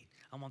repeat.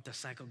 I want the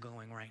cycle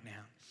going right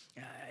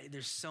now.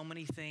 There's so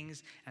many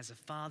things as a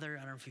father. I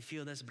don't know if you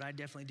feel this, but I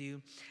definitely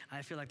do.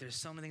 I feel like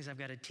there's so many things I've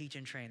got to teach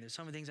and train. There's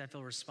so many things I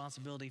feel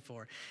responsibility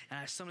for.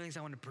 And so many things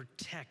I want to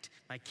protect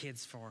my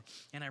kids for.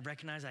 And I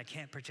recognize I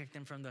can't protect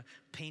them from the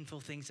painful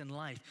things in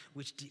life,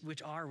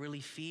 which are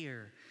really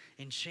fear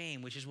and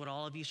shame, which is what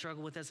all of you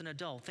struggle with as an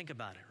adult. Think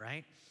about it,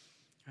 right?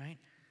 Right?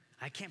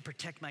 I can't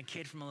protect my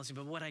kid from all this,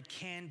 but what I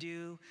can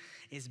do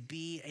is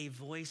be a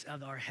voice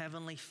of our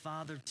Heavenly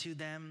Father to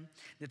them,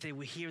 that they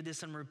will hear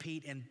this on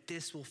repeat, and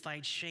this will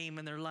fight shame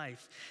in their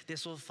life.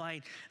 This will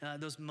fight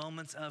those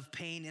moments of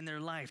pain in their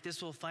life.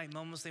 This will fight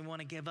moments they want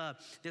to give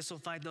up. This will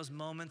fight those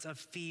moments of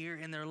fear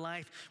in their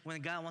life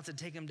when God wants to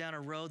take them down a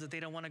road that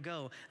they don't want to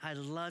go. I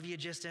love you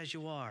just as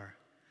you are.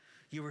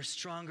 You are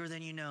stronger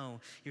than you know.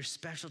 You're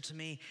special to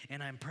me,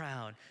 and I'm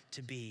proud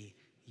to be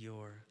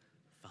your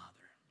Father.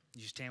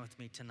 You stand with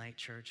me tonight,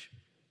 church.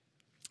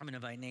 I'm going to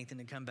invite Nathan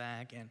to come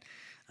back, and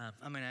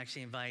I'm going to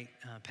actually invite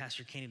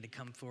Pastor Kenny to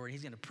come forward.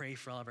 He's going to pray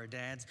for all of our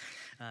dads.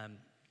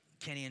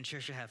 Kenny and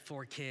Trisha have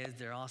 4 kids.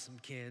 They're awesome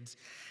kids.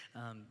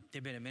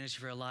 They've been in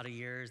ministry for a lot of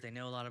years. They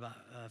know a lot about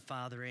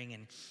fathering,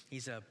 and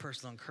he's a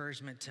personal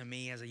encouragement to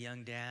me as a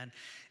young dad,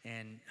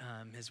 and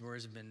his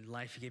words have been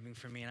life-giving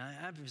for me. And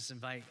I just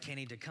invite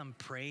Kenny to come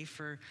pray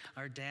for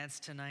our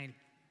dads tonight.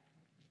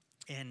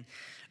 And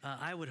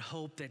I would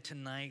hope that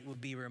tonight will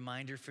be a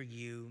reminder for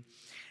you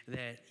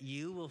that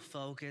you will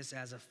focus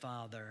as a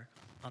father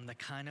on the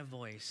kind of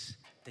voice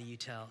that you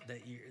tell,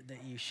 that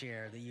you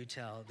share, that you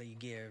tell, that you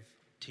give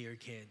to your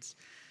kids.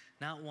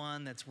 Not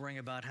one that's worrying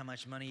about how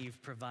much money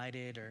you've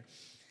provided or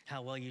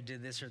how well you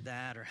did this or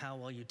that or how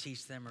well you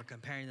teach them or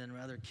comparing them to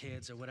other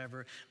kids or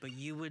whatever, but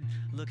you would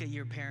look at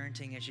your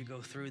parenting as you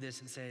go through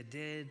this and say,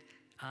 did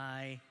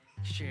I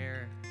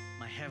share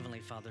my Heavenly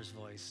Father's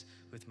voice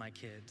with my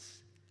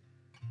kids?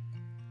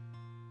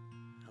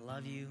 I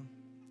love you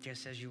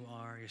just as you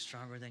are. You're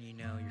stronger than you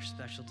know. You're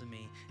special to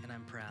me, and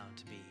I'm proud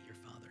to be your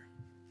father.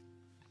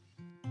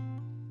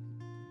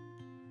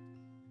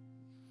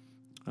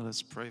 Well,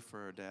 let's pray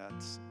for our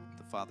dads,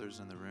 the fathers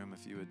in the room,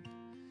 if you would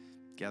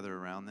gather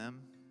around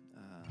them.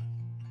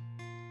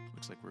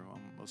 Looks like we're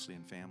mostly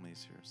in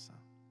families here, so.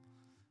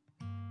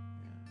 Yeah.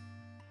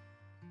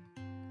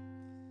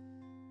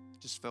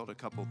 Just felt a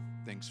couple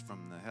things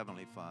from the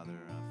Heavenly Father.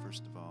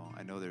 First of all,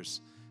 I know they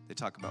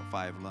talk about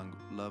 5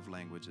 love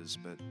languages,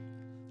 but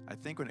I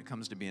think when it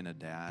comes to being a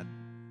dad,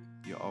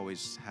 you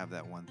always have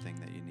that one thing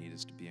that you need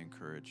is to be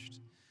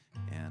encouraged.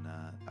 And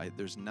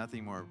there's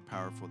nothing more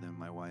powerful than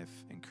my wife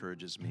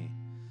encourages me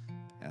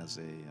as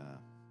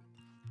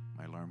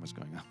my alarm was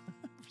going off.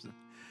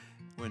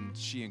 When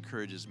she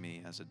encourages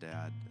me as a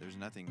dad, there's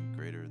nothing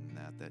greater than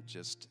that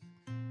just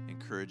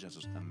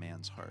encourages a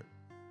man's heart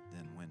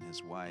than when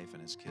his wife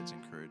and his kids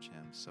encourage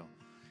him. So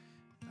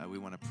we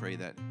want to pray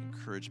that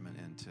encouragement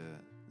into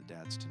the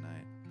dads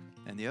tonight.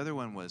 And the other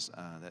one was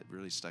that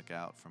really stuck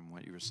out from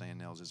what you were saying,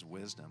 Nels, is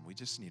wisdom. We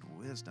just need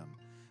wisdom.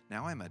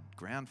 Now I'm a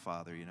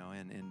grandfather,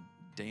 and in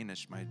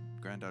Danish, my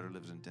granddaughter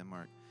lives in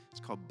Denmark. It's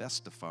called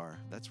bestefar.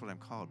 That's what I'm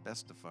called,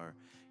 bestefar.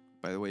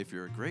 By the way, if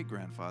you're a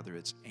great-grandfather,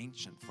 it's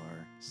ancient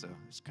far, so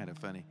it's kind of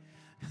funny.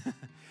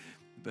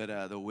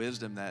 But the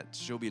wisdom that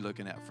she'll be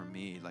looking at from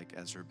me, like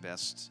as her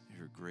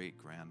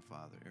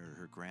great-grandfather, or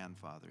her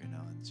grandfather, and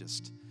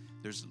just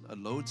there's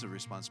loads of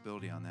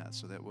responsibility on that,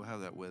 so that we'll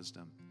have that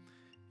wisdom.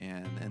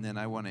 And then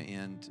I want to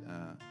end,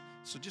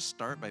 so just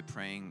start by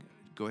praying.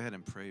 Go ahead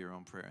and pray your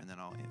own prayer, and then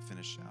I'll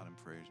finish out in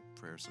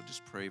prayer. So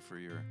just pray for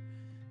your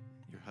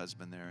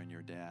husband there and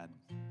your dad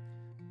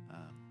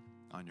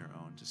on your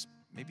own. Just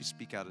maybe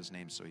speak out his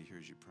name so he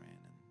hears you praying.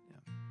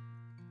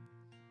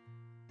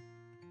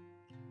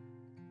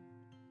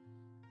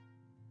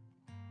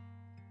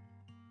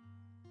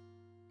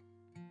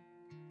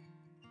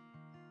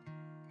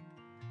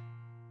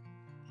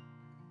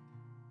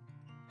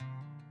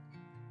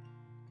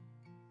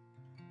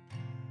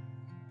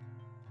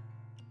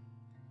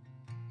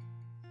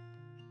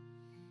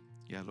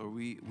 Yeah, Lord,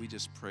 we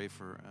just pray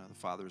for the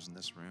fathers in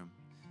this room.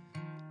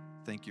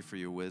 Thank you for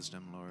your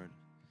wisdom, Lord.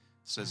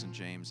 says in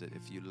James that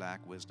if you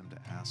lack wisdom, to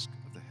ask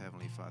of the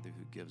Heavenly Father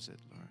who gives it,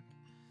 Lord,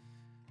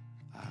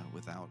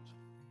 without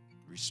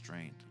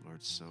restraint,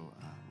 Lord. So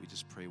we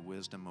just pray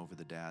wisdom over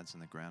the dads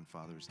and the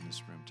grandfathers in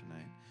this room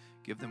tonight.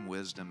 Give them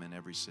wisdom in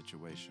every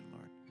situation,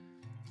 Lord.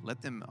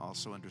 Let them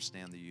also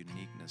understand the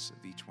uniqueness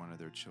of each one of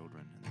their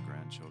children and their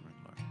grandchildren,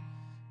 Lord.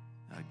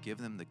 Give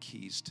them the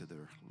keys to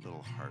their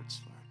little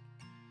hearts, Lord.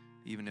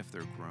 Even if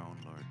they're grown,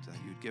 Lord,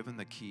 you'd give them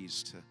the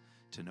keys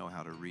to know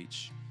how to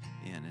reach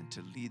in and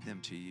to lead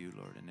them to you,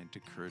 Lord, and to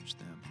encourage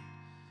them.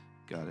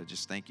 God, I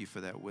just thank you for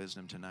that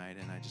wisdom tonight,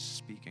 and I just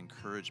speak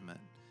encouragement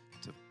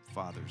to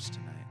fathers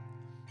tonight,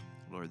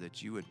 Lord,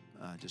 that you would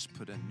just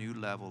put a new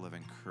level of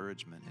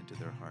encouragement into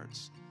their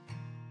hearts.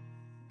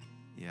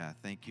 Yeah,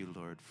 thank you,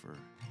 Lord, for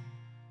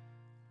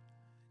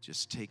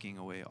just taking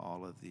away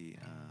all of the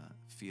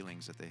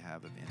feelings that they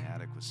have of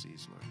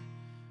inadequacies, Lord.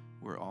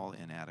 We're all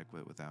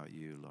inadequate without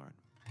you, Lord,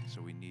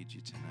 so we need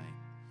you tonight.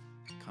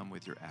 Come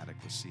with your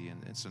adequacy.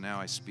 And so now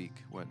I speak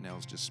what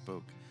Nels just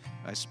spoke.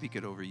 I speak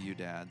it over you,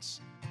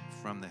 dads,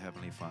 from the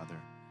Heavenly Father.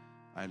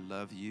 I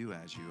love you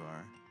as you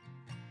are.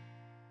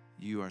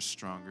 You are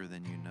stronger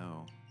than you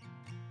know.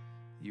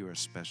 You are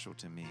special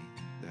to me,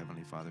 the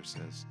Heavenly Father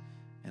says,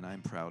 and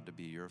I'm proud to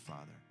be your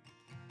father.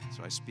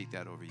 So I speak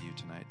that over you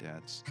tonight,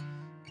 dads.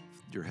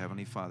 Your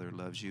Heavenly Father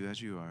loves you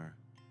as you are.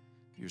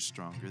 You're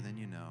stronger than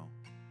you know.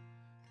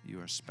 You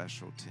are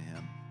special to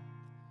him,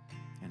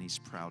 and he's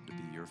proud to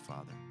be your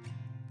father.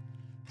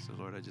 So,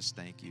 Lord, I just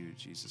thank you,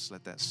 Jesus.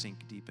 Let that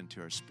sink deep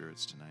into our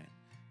spirits tonight.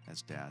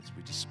 As dads,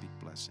 we just speak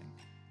blessing.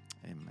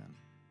 Amen.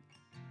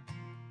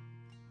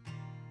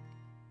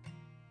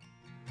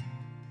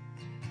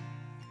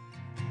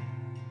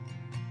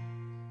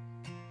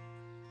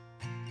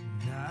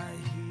 And I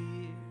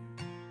hear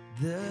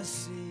the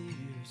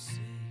Savior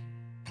say,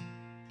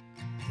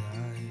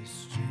 thy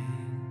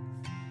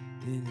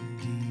strength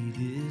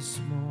indeed is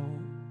small.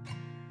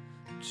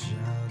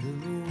 Child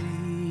of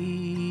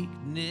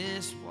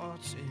weakness,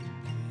 watch and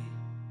pray.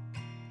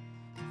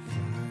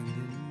 Find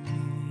in me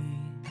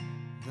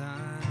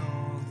thine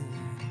all in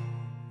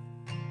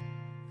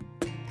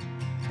all.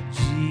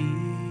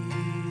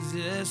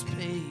 Jesus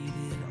paid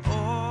it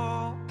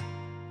all.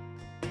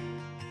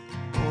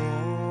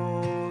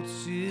 All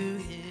to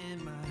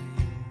him I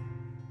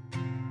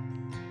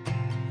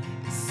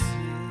owe.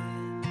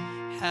 Sin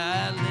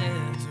had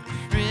left a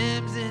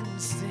crimson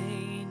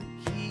stain.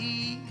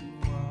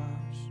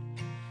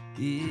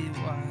 He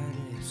white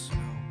as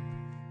snow.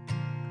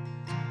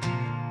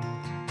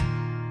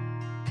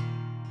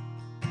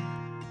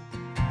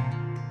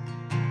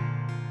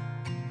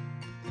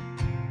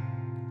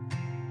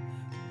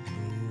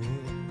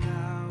 Lord,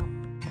 now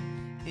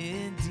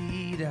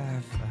indeed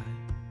I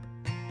find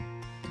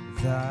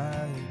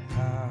thy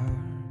power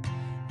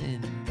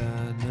and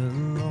thine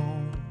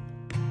alone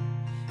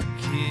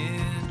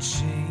can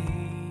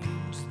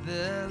change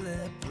the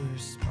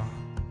leper's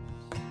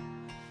spots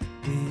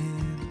in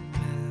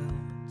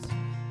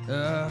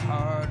a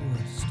heart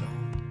of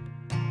stone.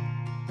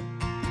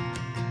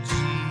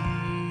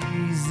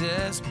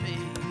 Jesus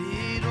paid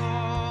it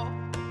all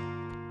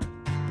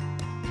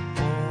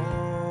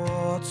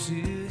to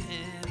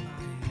him I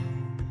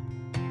owe.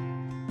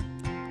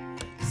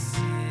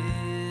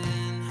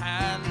 Sin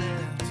had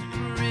left a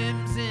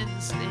crimson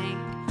stain.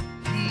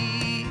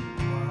 He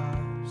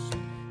washed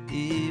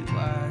it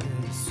white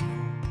as snow.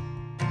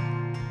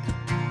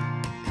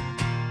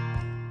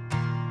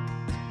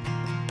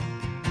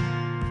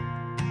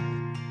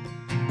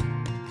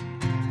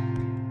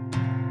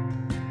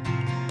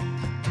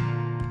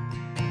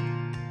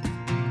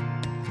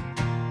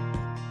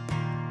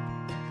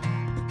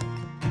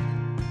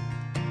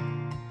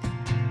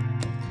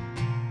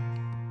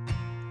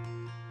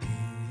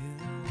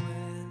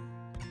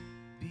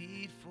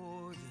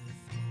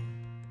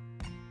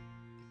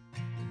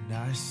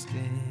 I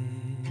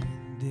stand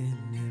in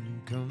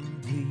him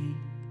complete.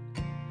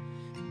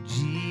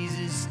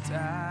 Jesus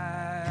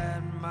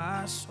died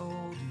my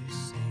soul to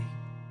save.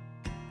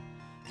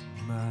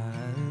 My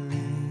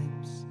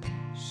lips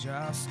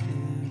shall still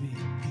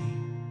repeat.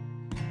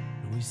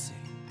 And we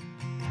sing,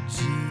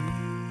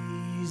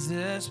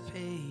 Jesus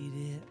paid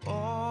it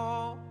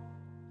all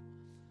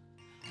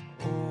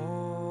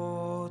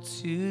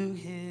to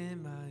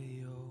him I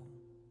owe.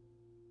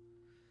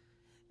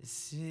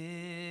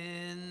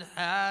 Sin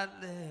had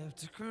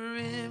left a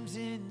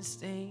crimson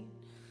stain.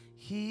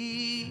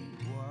 He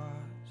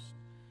washed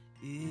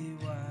it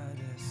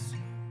white as snow.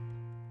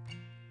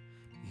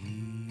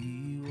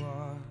 He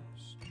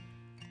washed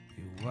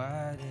it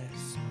white as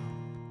snow.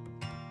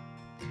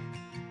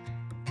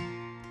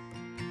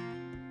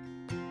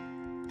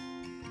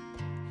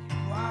 He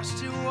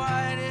washed it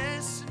white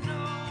as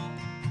snow.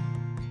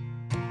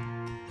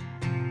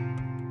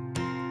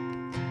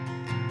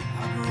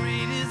 How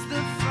great is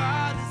the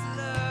Father's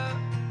love.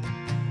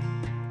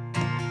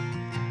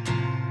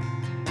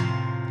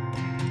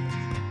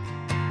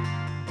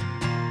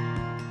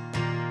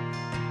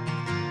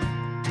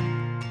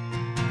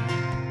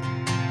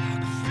 How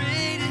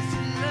great is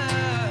the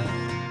love.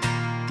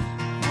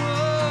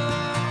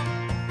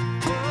 Whoa.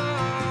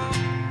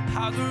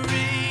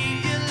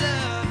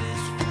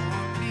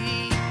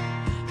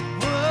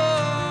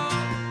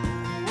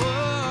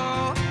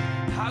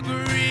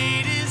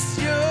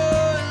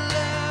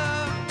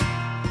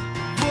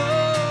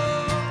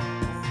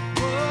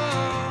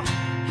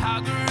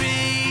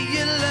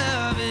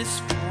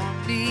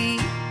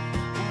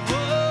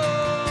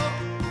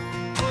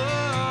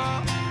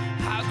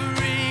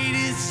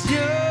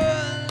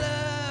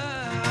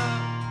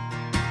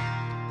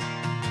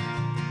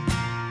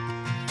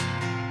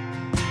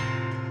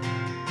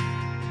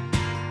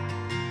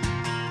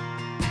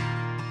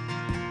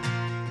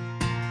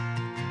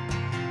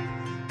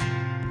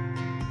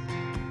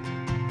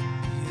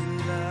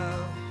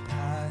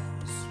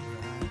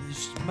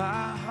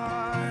 my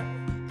heart,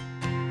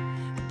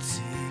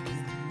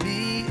 taking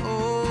me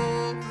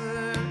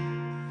over,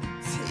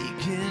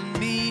 taking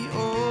me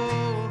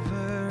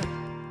over,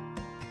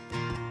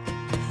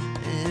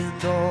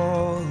 and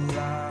all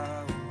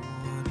I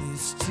want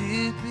is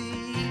to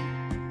be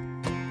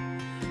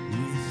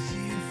with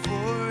you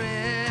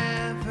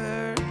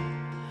forever,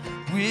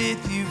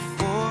 with you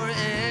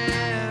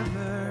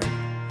forever,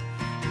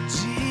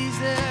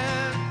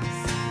 Jesus.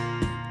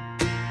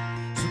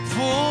 So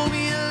pull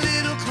me a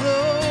little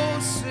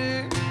closer,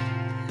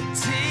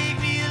 take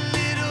me a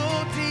little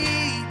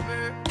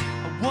deeper.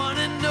 I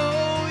wanna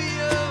know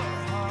your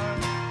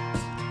heart,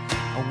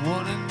 I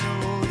wanna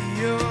know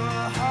your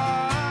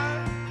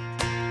heart.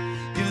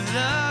 Your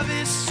love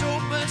is so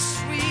much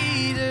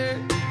sweeter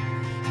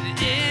than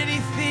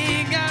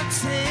anything I've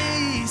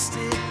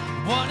tasted. I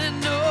wanna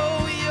know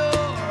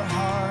your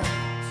heart,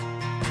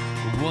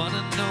 I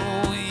wanna know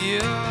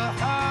your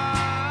heart.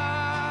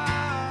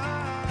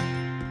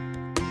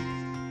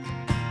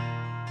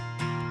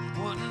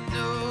 Wanna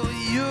know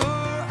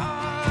your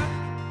heart.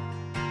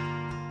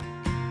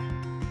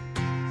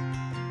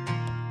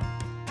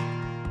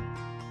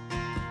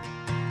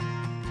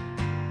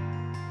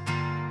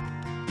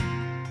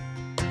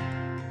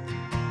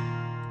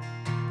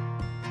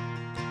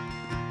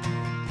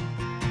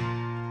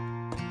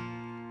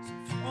 So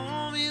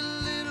pull me a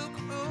little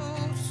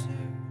closer,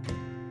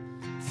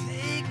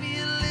 take me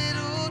a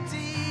little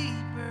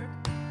deeper.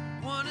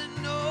 Wanna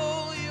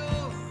know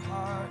your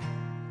heart,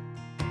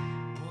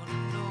 wanna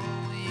know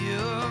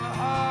your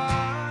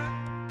heart.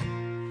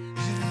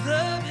 Your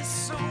love is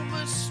so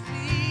much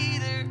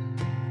sweeter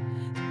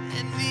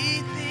than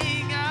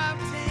anything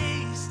I've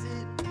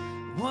tasted.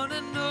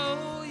 Wanna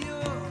know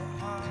your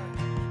heart,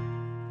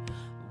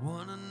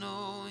 wanna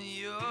know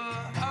your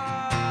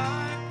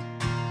heart.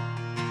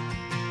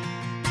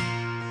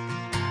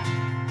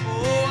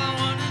 Oh, I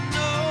wanna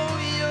know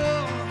your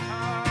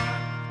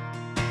heart.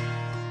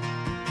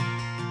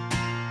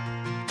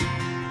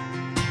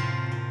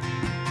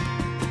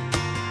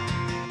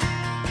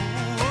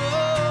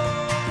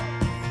 Whoa,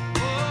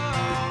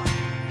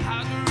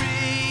 how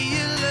great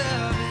your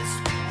love is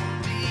for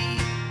me.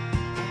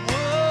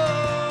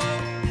 Whoa,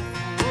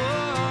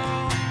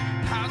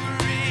 how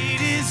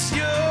great is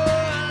your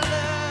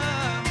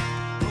love.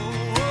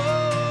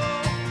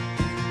 Whoa,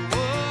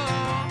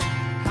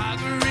 how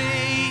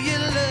great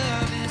your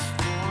love is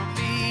for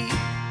me.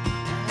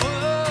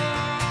 Whoa,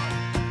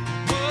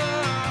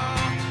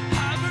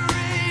 how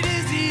great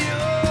is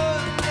your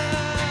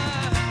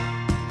love.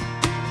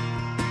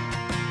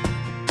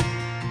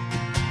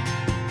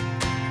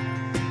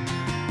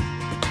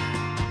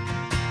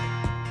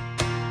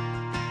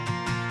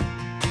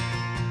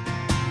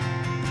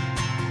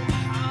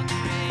 How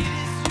great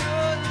is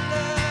your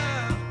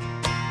love?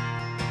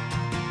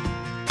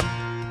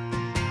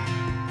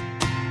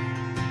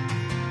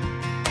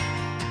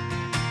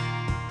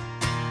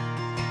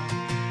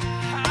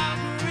 How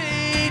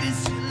great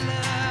is your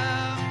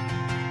love?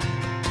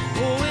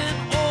 Oh, and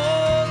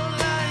all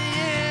I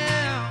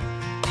am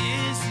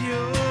is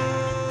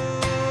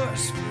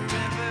yours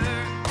forever.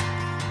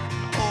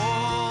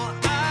 All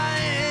I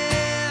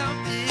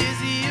am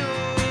is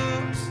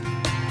yours,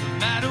 no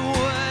matter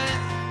what.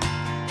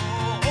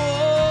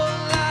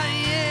 All I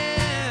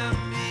am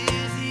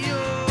is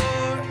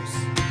yours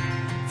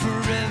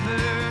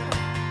forever,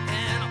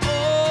 and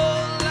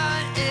all I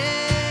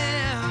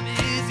am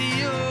is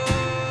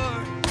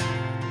yours.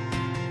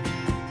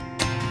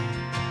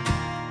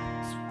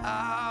 So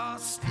I'll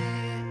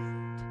stand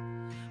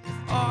with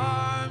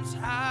arms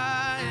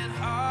high and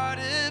heart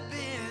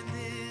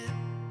abandoned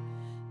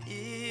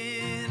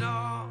in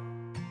awe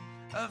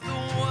of the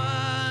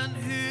one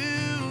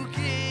who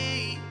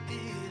gave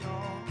it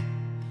all.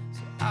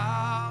 So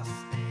I'll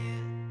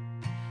stand,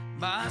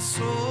 my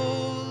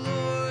soul,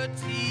 Lord,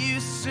 to you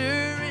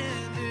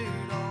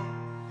surrendered. All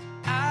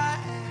I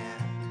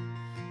am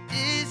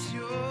is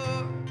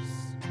yours,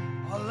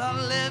 all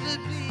I'll ever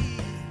be.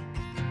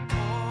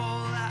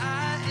 All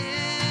I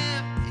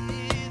am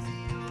is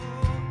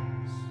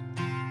yours.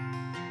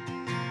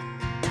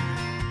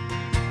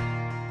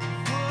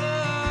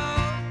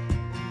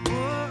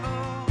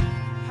 Whoa,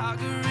 how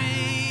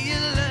great your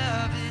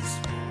love is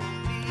for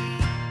me.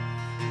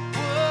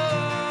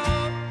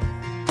 Whoa,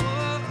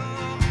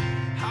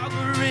 how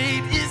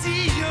great is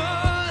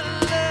your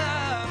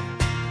love.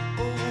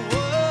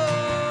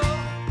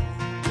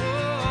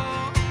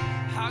 Oh,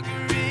 how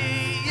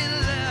great your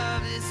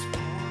love is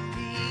for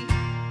me.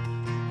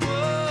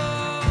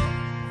 Whoa,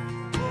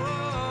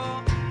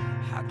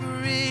 how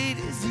great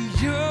is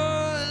your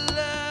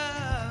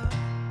love.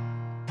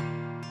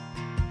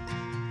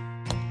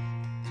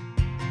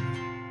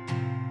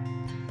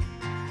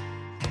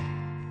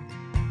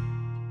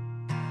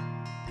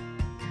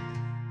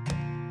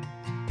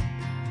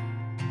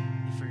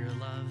 For your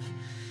love.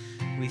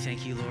 We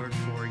thank you, Lord,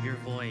 for your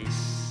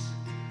voice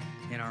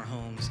in our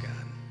homes, God.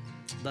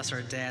 Bless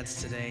our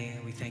dads today.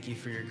 We thank you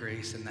for your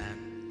grace in that.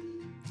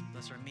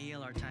 Bless our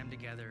meal, our time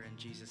together. In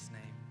Jesus'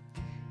 name,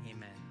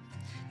 amen.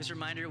 Just a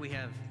reminder, we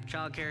have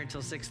childcare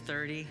until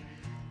 6:30,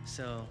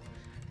 so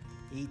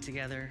eat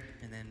together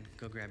and then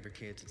go grab your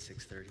kids at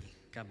 6:30.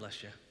 God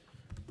bless you.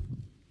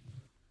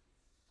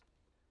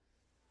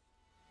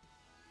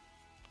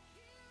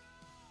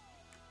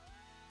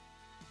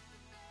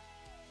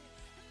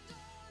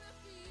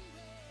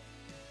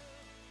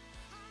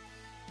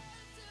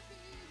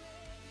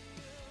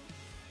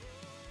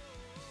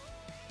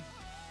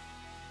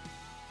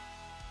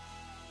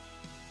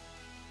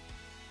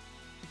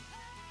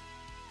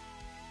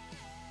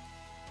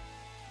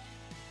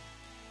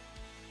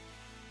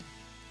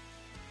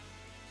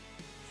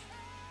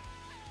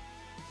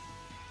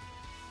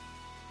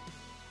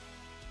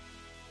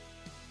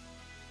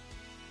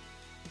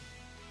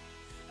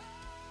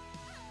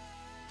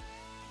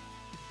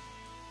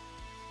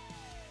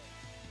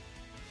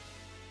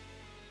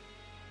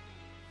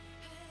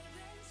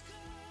 Heavens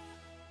come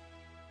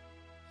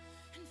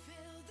and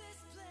fill this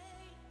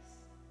place,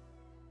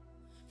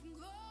 from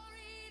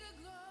glory to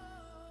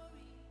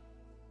glory,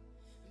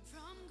 and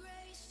from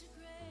grace to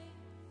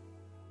grace.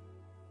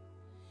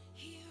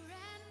 Here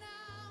and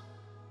now,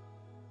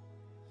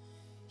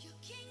 your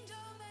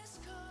kingdom has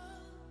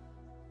come,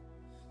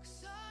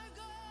 'cause our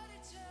God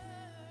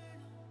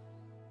eternal,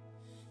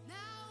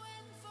 now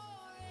and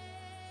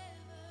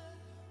forever.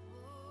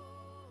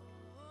 Oh.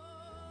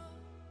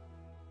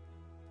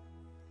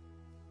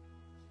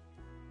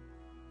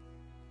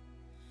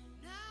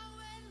 Now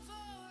and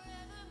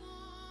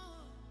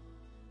forevermore,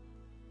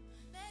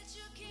 let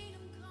your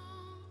kingdom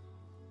come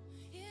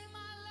in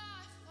my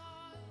life,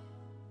 Lord.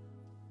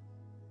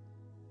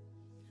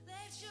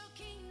 Let your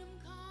kingdom